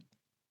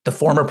 the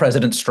former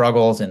president's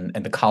struggles and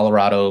the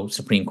Colorado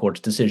Supreme Court's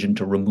decision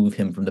to remove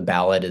him from the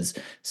ballot is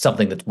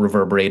something that's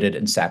reverberated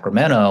in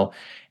Sacramento.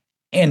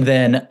 And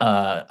then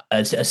a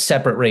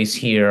separate race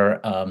here,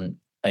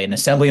 an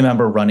assembly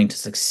member running to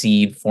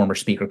succeed former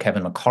Speaker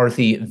Kevin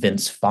McCarthy,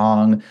 Vince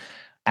Fong.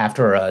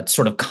 After a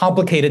sort of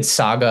complicated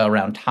saga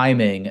around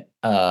timing,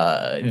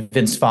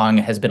 Vince Fong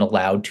has been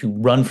allowed to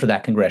run for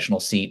that congressional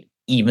seat,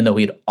 even though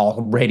he had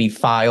already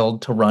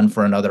filed to run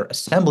for another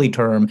assembly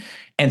term.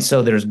 And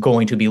so there's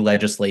going to be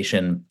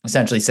legislation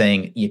essentially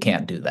saying you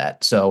can't do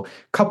that. So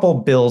a couple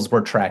bills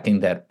we're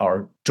tracking that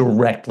are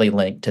directly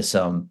linked to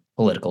some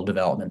political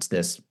developments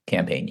this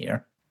campaign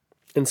year.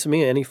 And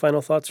Samia, any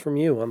final thoughts from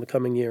you on the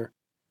coming year?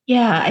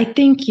 Yeah, I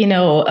think,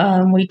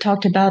 we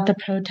talked about the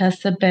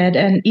protests a bit.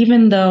 And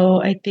even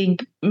though I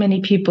think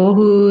many people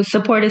who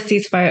support a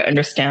ceasefire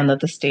understand that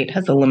the state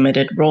has a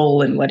limited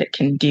role in what it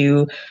can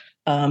do,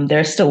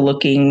 they're still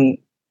looking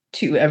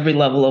to every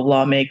level of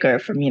lawmaker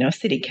from,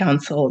 city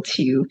council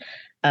to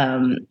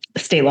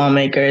state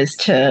lawmakers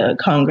to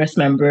Congress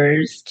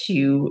members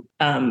to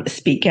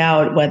speak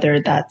out,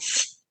 whether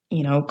that's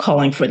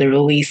calling for the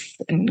release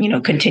and,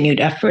 continued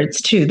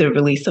efforts to the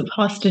release of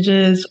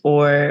hostages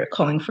or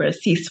calling for a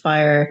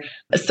ceasefire.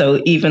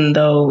 So even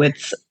though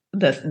it's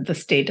the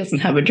state doesn't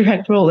have a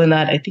direct role in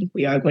that, I think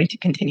we are going to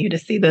continue to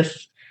see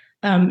this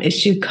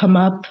issue come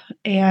up.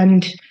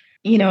 And,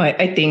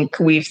 I think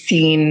we've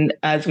seen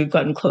as we've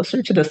gotten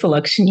closer to this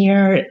election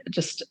year,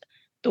 just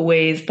the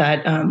ways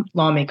that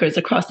lawmakers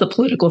across the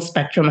political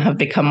spectrum have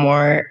become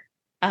more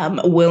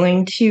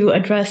willing to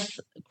address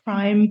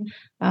crime.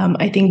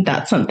 I think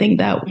that's something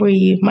that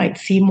we might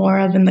see more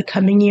of in the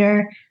coming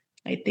year.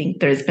 I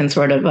think there's been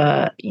sort of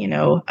a,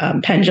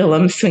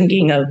 pendulum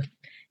swinging of,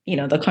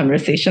 the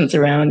conversations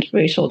around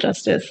racial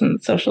justice and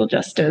social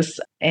justice.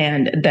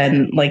 And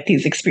then like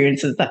these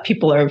experiences that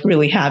people are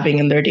really having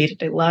in their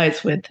day-to-day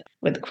lives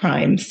with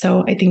crime.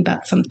 So I think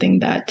that's something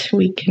that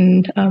we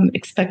can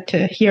expect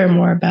to hear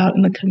more about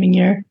in the coming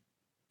year.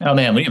 Oh,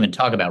 man, we didn't even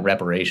talk about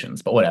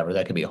reparations, but whatever.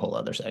 That could be a whole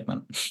other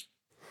segment.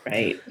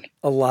 Right.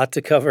 A lot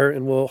to cover,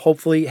 and we'll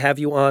hopefully have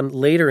you on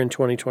later in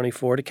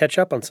 2024 to catch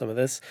up on some of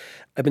this.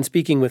 I've been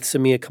speaking with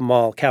Samia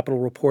Kamal, Capitol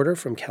reporter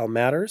from Cal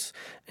Matters,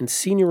 and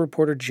senior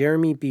reporter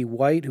Jeremy B.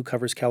 White, who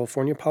covers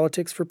California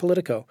politics for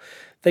Politico.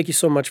 Thank you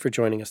so much for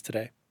joining us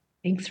today.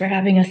 Thanks for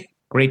having us.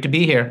 Great to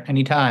be here.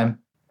 Anytime.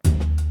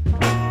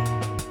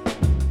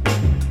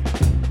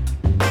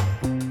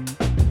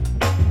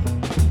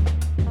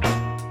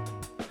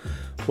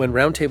 When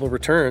Roundtable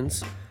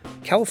returns,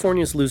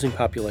 California's losing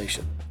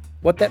population.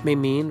 What that may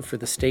mean for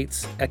the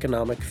state's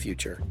economic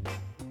future.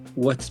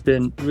 What's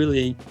been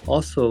really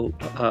also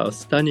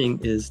stunning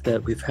is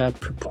that we've had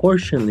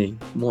proportionally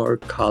more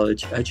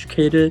college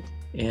educated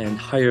and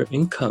higher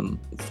income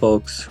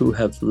folks who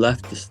have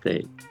left the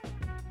state.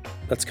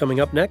 That's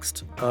coming up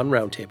next on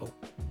Roundtable.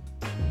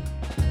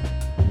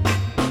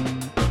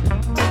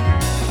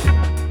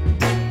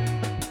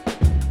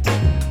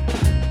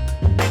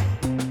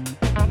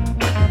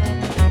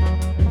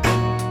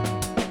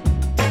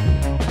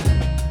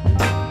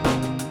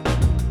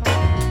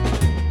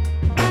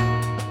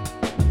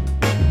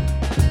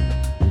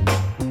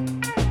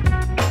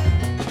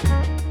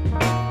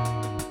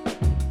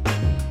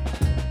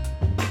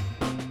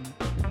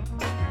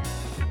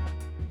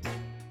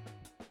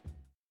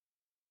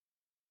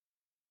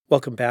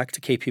 Welcome back to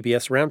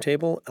KPBS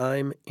Roundtable.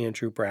 I'm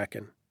Andrew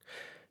Bracken.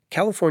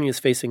 California is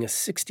facing a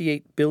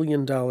 $68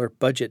 billion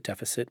budget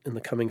deficit in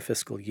the coming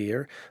fiscal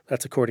year.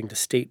 That's according to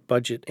state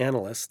budget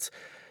analysts.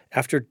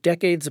 After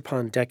decades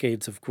upon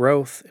decades of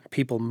growth and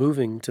people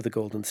moving to the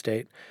Golden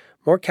State,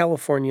 more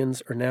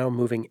Californians are now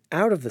moving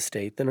out of the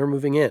state than are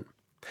moving in.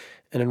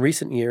 And in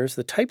recent years,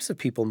 the types of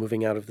people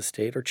moving out of the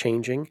state are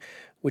changing,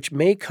 which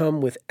may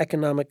come with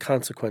economic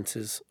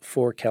consequences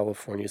for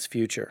California's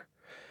future.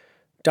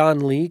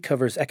 Don Lee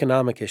covers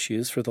economic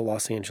issues for the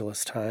Los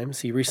Angeles Times.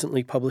 He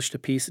recently published a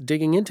piece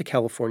digging into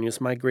California's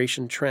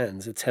migration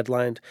trends. It's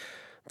headlined,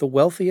 "The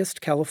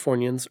Wealthiest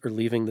Californians Are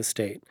Leaving the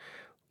State.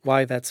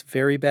 Why That's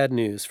Very Bad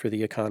News for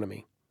the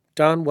Economy."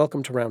 Don,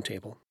 welcome to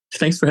Roundtable.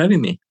 Thanks for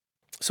having me.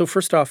 So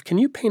first off, can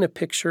you paint a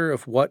picture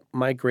of what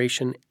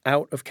migration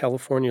out of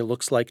California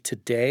looks like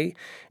today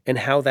and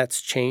how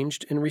that's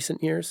changed in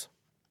recent years?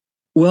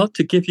 Well,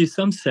 to give you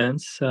some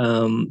sense,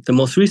 the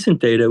most recent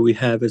data we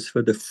have is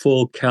for the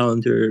full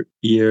calendar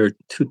year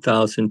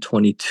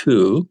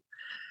 2022,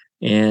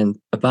 and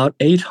about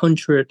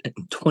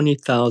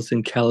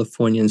 820,000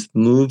 Californians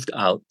moved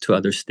out to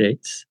other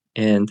states,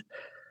 and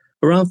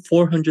around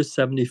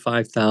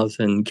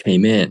 475,000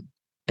 came in.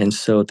 And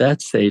so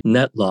that's a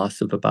net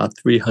loss of about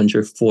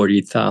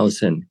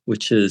 340,000,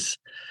 which is,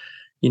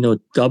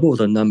 double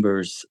the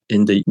numbers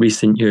in the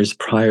recent years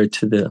prior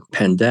to the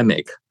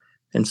pandemic.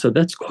 And so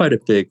that's quite a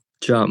big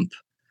jump.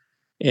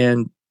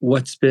 And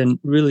what's been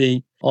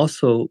really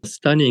also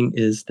stunning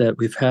is that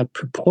we've had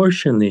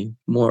proportionally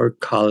more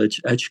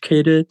college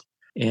educated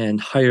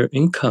and higher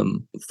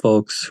income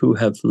folks who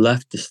have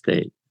left the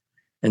state.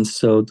 And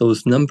so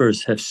those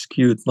numbers have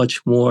skewed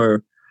much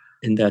more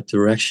in that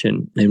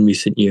direction in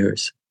recent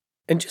years.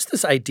 And just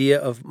this idea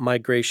of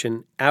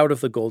migration out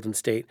of the Golden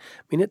State,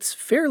 I mean, it's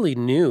fairly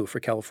new for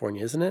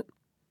California, isn't it?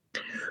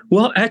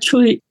 Well,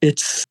 actually,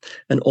 it's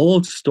an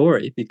old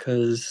story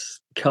because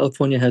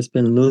California has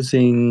been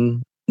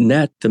losing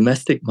net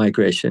domestic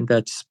migration.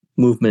 That's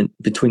movement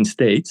between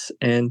states.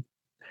 And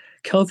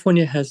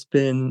California has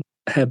been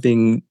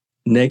having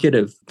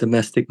negative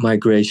domestic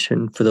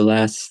migration for the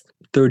last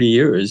 30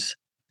 years.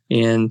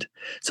 And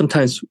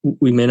sometimes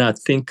we may not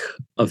think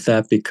of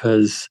that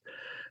because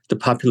the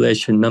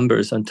population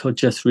numbers until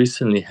just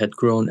recently had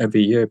grown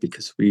every year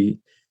because we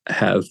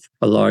have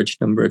a large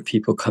number of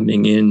people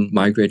coming in,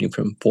 migrating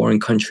from foreign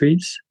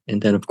countries.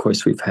 And then, of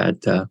course, we've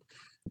had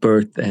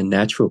birth and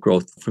natural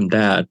growth from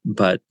that.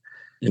 But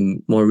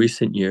in more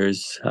recent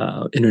years,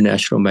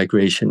 international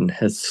migration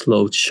has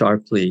slowed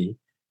sharply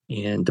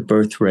and the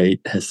birth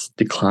rate has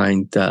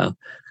declined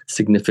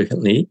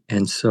significantly.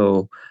 And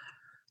so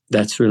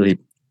that's really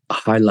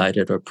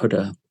highlighted or put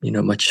a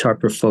much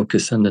sharper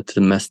focus on the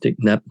domestic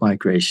net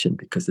migration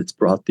because it's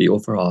brought the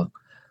overall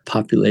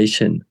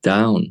population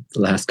down the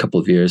last couple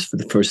of years for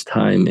the first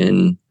time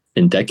in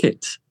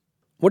decades.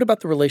 What about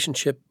the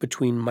relationship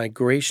between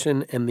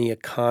migration and the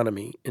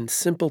economy? In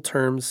simple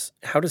terms,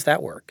 how does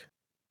that work?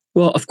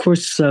 Well, of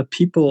course,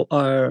 people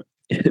are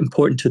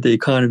important to the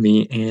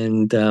economy.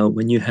 And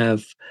when you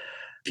have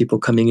people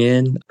coming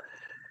in,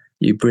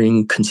 you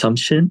bring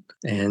consumption.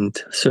 And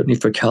certainly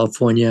for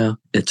California,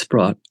 it's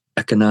brought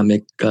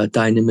economic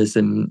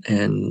dynamism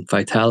and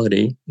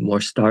vitality,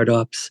 more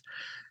startups.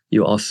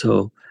 You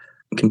also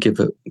can give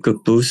a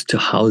good boost to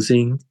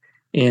housing.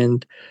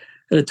 And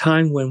at a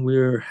time when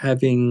we're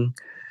having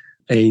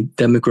a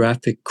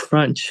demographic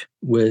crunch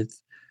with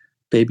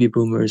baby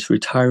boomers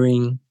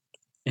retiring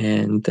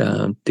and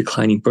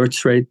declining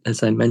birth rate,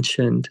 as I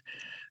mentioned,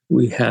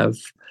 we have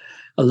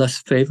a less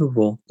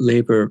favorable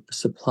labor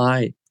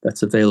supply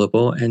that's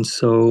available. And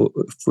so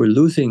if we're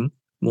losing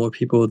more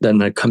people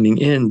than are coming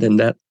in, then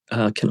that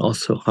can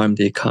also harm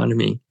the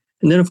economy.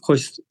 And then, of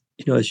course,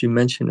 as you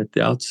mentioned at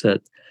the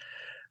outset,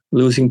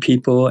 losing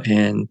people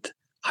and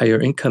higher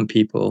income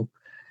people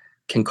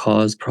can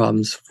cause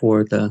problems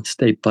for the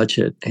state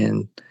budget.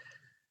 And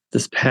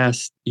this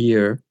past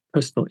year,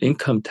 personal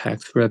income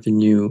tax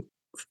revenue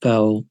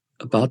fell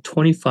about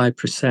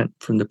 25%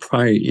 from the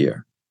prior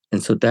year.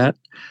 And so that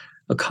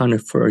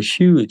accounted for a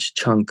huge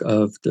chunk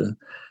of the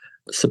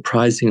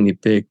surprisingly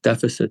big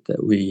deficit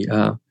that we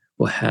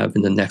will have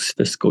in the next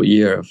fiscal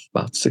year of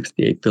about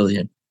 $68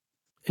 billion.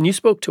 And you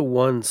spoke to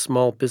one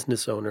small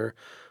business owner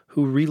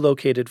who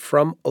relocated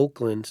from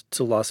Oakland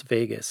to Las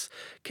Vegas.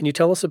 Can you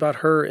tell us about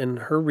her and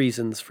her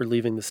reasons for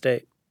leaving the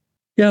state?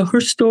 Yeah,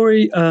 her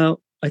story, I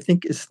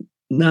think, is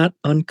not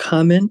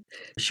uncommon.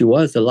 She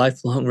was a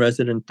lifelong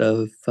resident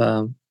of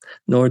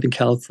Northern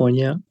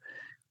California,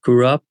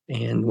 grew up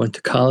and went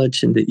to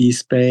college in the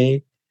East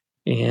Bay,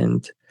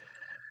 and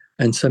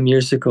some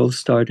years ago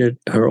started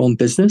her own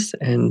business.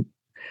 And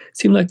it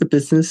seemed like the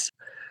business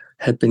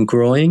had been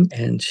growing,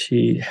 and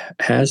she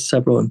has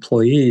several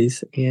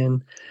employees.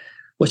 And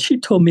what she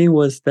told me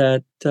was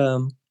that,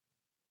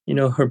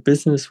 her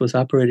business was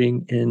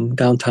operating in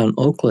downtown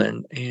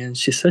Oakland, and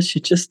she said she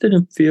just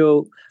didn't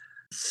feel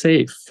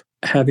safe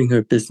having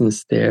her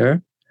business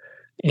there.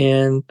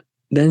 And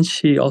then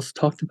she also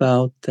talked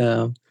about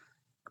the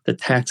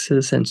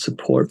taxes and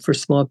support for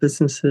small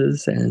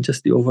businesses and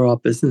just the overall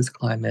business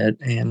climate.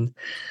 And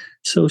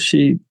so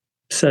she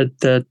said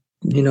that,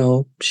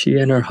 she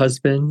and her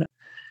husband,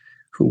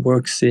 who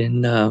works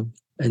in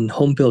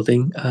home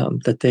building,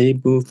 that they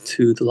moved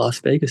to the Las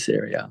Vegas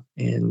area.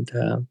 And,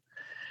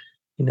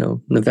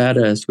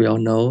 Nevada, as we all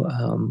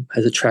know,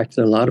 has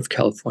attracted a lot of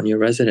California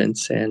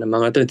residents. And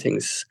among other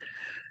things,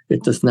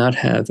 it does not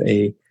have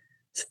a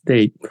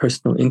state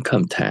personal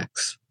income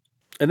tax.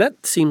 And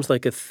that seems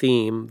like a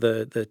theme,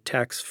 the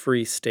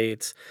tax-free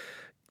states.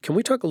 Can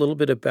we talk a little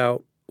bit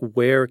about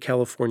where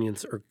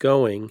Californians are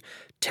going?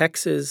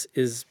 Texas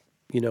is,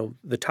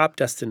 the top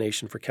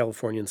destination for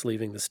Californians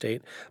leaving the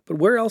state. But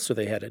where else are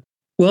they headed?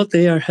 Well,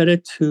 they are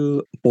headed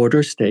to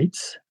border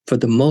states for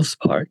the most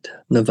part,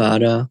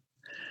 Nevada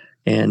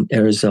and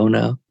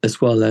Arizona, as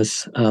well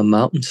as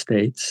mountain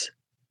states.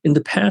 In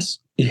the past,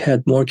 you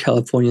had more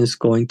Californians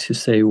going to,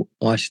 say,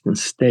 Washington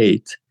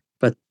State,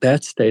 but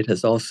that state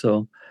has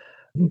also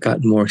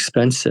gotten more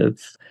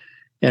expensive.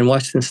 And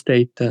Washington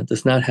State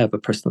does not have a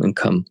personal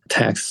income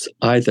tax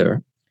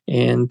either.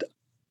 And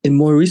in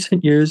more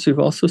recent years, we've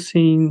also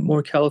seen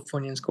more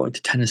Californians going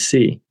to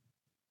Tennessee.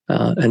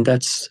 And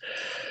that's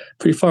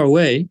pretty far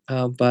away.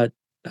 But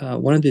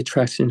one of the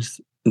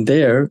attractions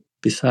there,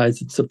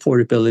 besides its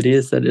affordability,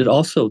 is that it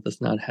also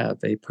does not have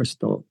a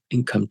personal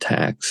income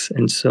tax.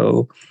 And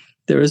so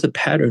there is a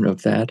pattern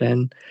of that.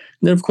 And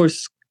then, of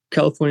course,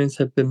 Californians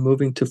have been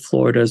moving to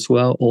Florida as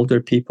well, older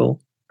people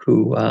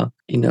who,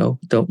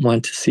 don't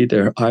want to see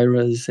their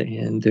IRAs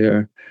and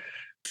their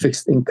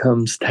fixed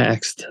incomes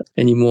taxed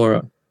any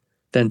more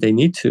than they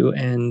need to.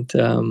 And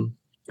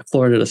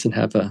Florida doesn't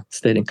have a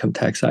state income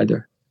tax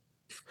either.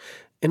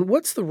 And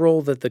what's the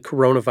role that the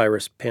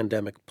coronavirus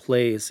pandemic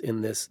plays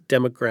in this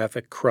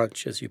demographic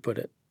crunch, as you put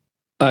it?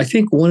 I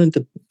think one of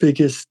the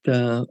biggest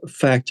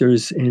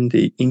factors in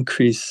the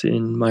increase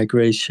in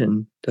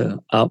migration, the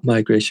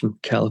outmigration from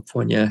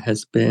California,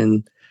 has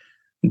been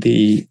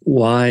the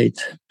wide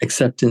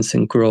acceptance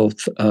and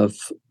growth of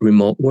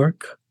remote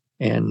work,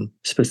 and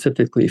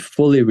specifically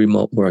fully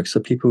remote work.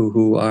 So people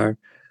who are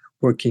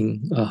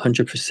working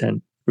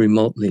 100%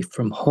 remotely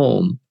from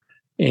home.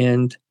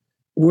 And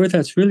where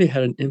that's really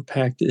had an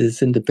impact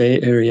is in the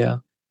Bay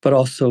Area, but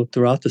also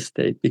throughout the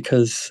state,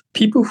 because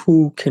people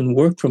who can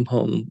work from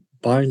home,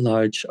 by and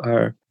large,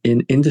 are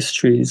in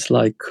industries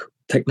like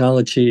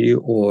technology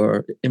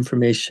or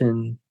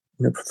information,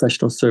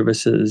 professional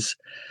services,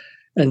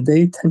 and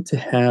they tend to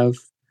have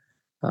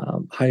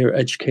higher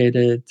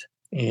educated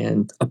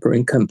and upper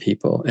income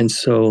people. And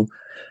so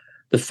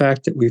the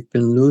fact that we've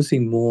been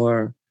losing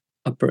more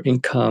upper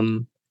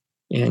income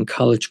and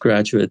college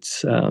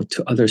graduates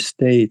to other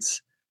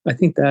states, I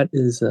think that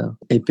is a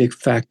big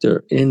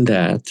factor in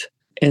that.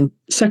 And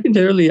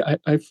secondarily,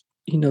 I've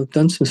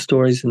done some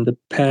stories in the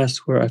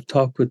past where I've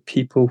talked with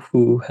people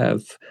who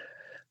have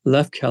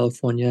left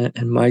California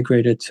and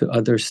migrated to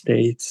other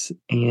states,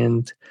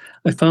 and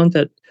I found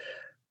that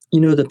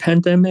the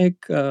pandemic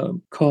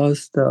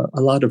caused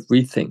a lot of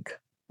rethink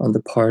on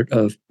the part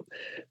of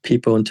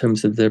people in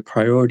terms of their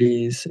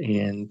priorities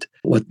and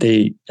what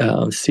they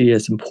see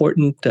as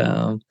important,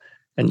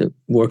 and the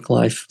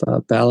work-life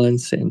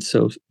balance. And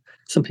so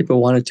some people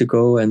wanted to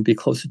go and be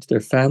closer to their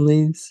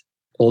families.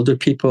 Older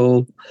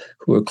people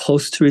who were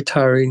close to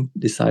retiring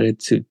decided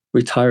to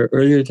retire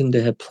earlier than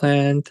they had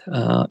planned.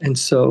 And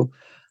so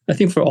I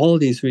think for all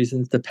of these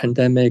reasons, the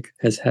pandemic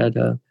has had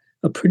a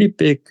pretty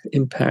big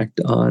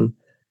impact on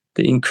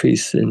the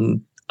increase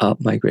in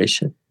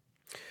migration.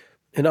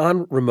 And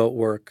on remote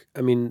work,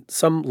 I mean,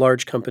 some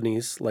large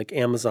companies like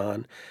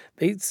Amazon,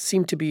 they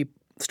seem to be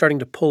starting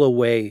to pull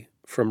away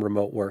from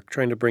remote work,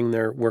 trying to bring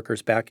their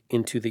workers back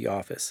into the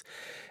office.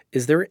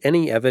 Is there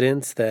any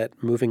evidence that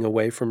moving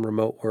away from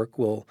remote work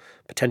will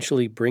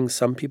potentially bring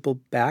some people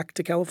back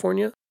to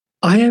California?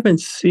 I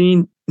haven't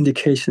seen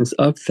indications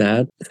of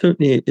that.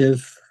 Certainly,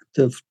 if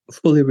the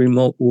fully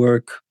remote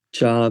work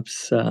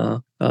jobs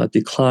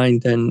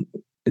decline, then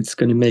it's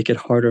going to make it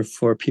harder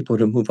for people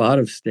to move out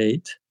of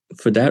state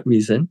for that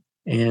reason.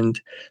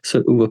 And so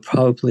it will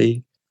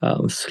probably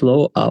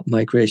slow out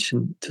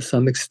migration to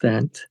some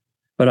extent.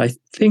 But I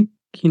think,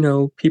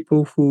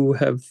 people who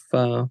have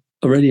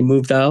already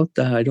moved out,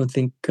 I don't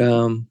think,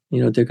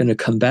 they're going to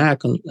come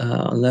back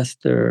unless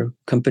their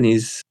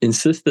companies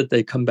insist that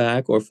they come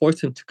back or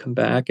force them to come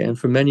back. And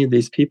for many of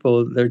these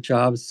people, their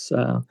jobs,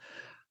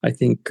 I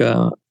think,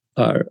 are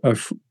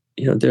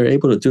they're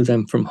able to do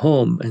them from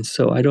home. And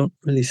so I don't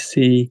really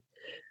see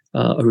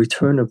a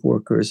return of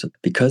workers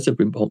because of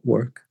remote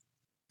work.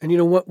 And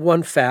what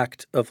one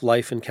fact of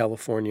life in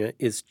California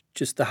is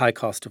just the high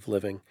cost of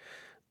living.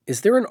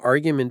 Is there an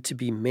argument to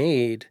be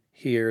made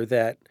here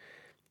that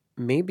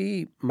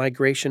maybe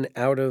migration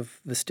out of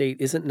the state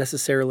isn't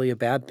necessarily a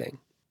bad thing?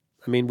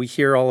 I mean, we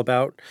hear all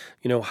about,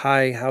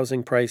 high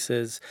housing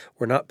prices.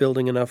 We're not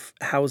building enough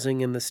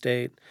housing in the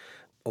state.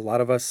 A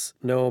lot of us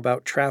know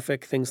about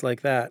traffic, things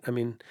like that. I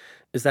mean,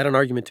 is that an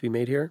argument to be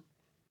made here?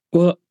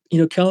 Well,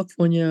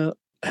 California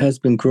has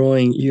been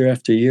growing year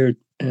after year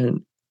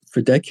and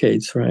for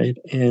decades, right?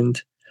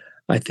 And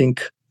I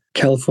think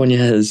California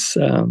has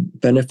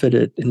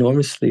benefited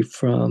enormously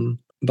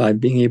by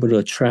being able to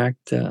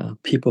attract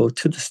people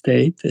to the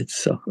state.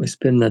 It's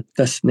been a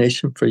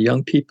destination for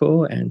young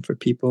people and for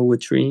people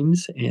with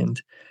dreams,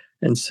 and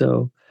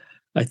so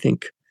I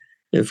think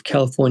if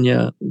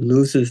California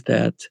loses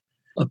that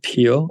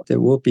appeal, there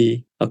will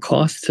be a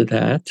cost to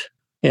that.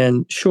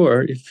 And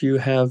sure, if you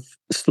have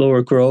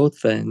slower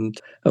growth and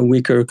a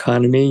weaker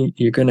economy,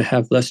 you're going to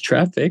have less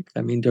traffic.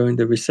 I mean, during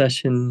the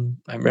recession,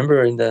 I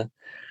remember in the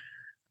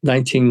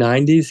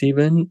 1990s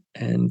even,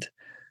 and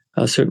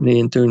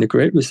certainly during the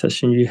Great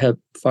Recession, you have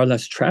far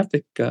less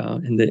traffic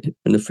in the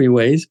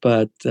freeways,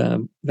 but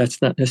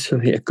that's not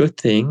necessarily a good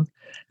thing.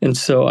 And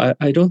so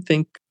I don't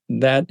think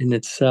that in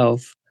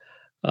itself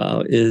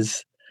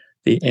is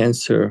the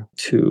answer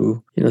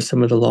to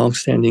some of the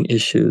longstanding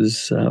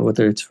issues,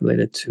 whether it's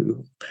related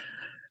to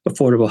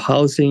affordable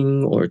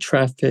housing or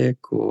traffic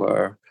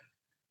or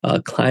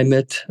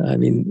climate. I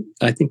mean,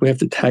 I think we have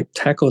to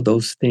tackle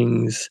those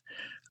things,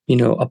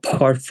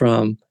 apart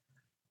from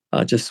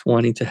just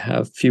wanting to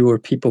have fewer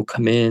people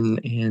come in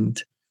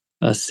and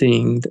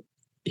seeing,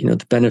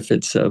 the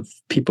benefits of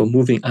people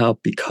moving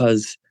out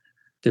because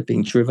they're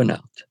being driven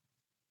out.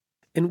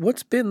 And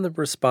what's been the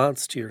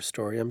response to your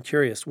story? I'm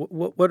curious.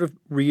 What have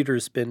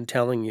readers been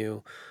telling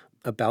you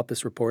about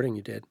this reporting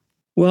you did?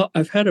 Well,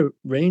 I've had a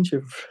range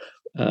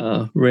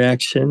of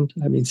reaction.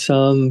 I mean,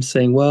 some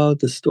saying, well,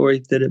 the story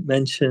didn't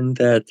mention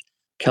that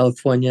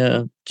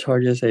California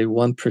charges a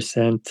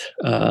 1%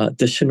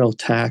 additional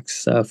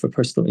tax for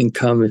personal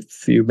income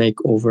if you make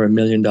over $1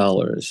 million.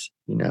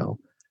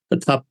 The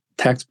top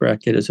tax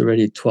bracket is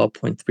already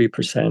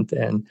 12.3%,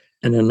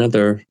 and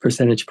another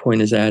percentage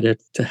point is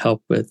added to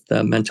help with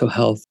mental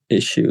health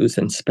issues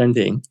and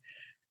spending.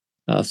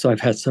 So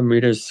I've had some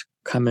readers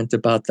comment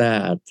about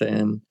that,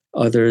 and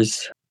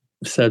others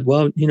said,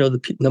 well,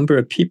 the number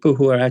of people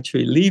who are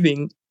actually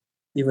leaving,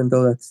 even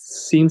though that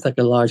seems like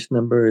a large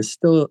number, is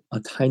still a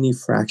tiny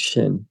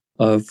fraction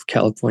of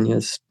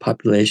California's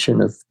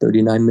population of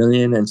 39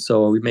 million. And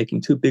so are we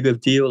making too big a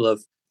deal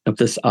of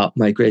this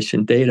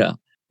out-migration data?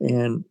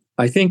 And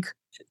I think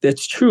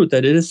it's true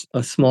that it is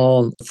a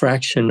small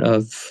fraction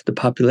of the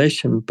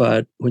population,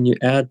 but when you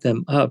add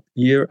them up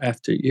year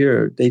after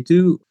year, they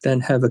do then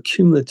have a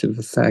cumulative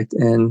effect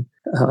and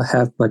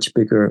have much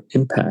bigger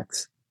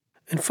impacts.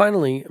 And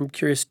finally, I'm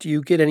curious, do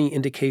you get any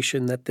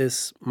indication that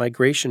this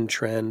migration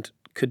trend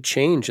could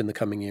change in the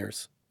coming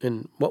years?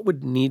 And what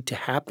would need to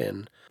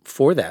happen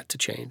for that to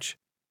change?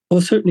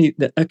 Well, certainly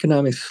the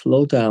economic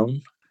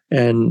slowdown,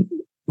 and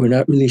we're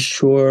not really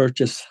sure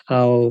just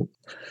how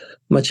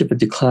much of a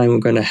decline we're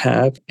going to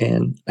have.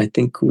 And I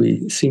think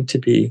we seem to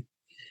be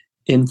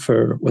in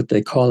for what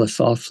they call a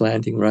soft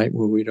landing, right?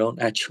 Where we don't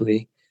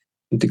actually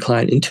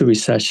decline into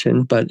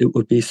recession, but it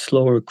would be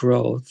slower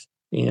growth.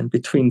 And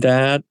between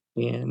that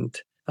and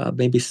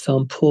maybe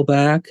some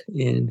pullback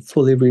in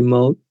fully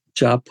remote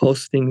job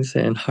postings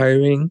and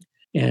hiring,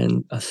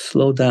 and a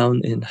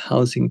slowdown in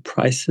housing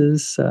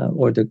prices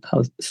or the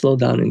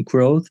slowdown in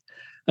growth,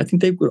 I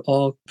think they would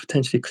all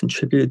potentially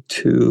contribute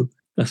to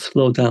a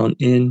slowdown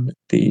in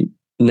the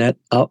net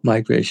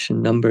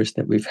out-migration numbers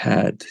that we've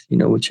had,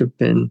 which have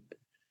been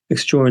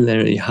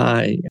extraordinarily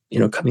high,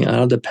 coming out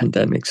of the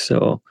pandemic.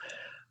 So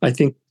I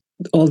think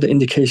all the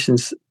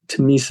indications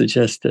to me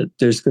suggest that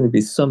there's going to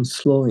be some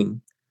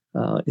slowing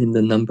in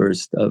the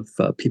numbers of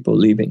people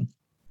leaving.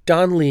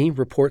 Don Lee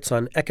reports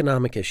on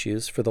economic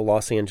issues for the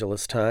Los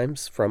Angeles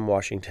Times from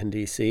Washington,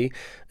 D.C.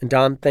 And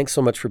Don, thanks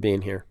so much for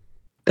being here.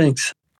 Thanks.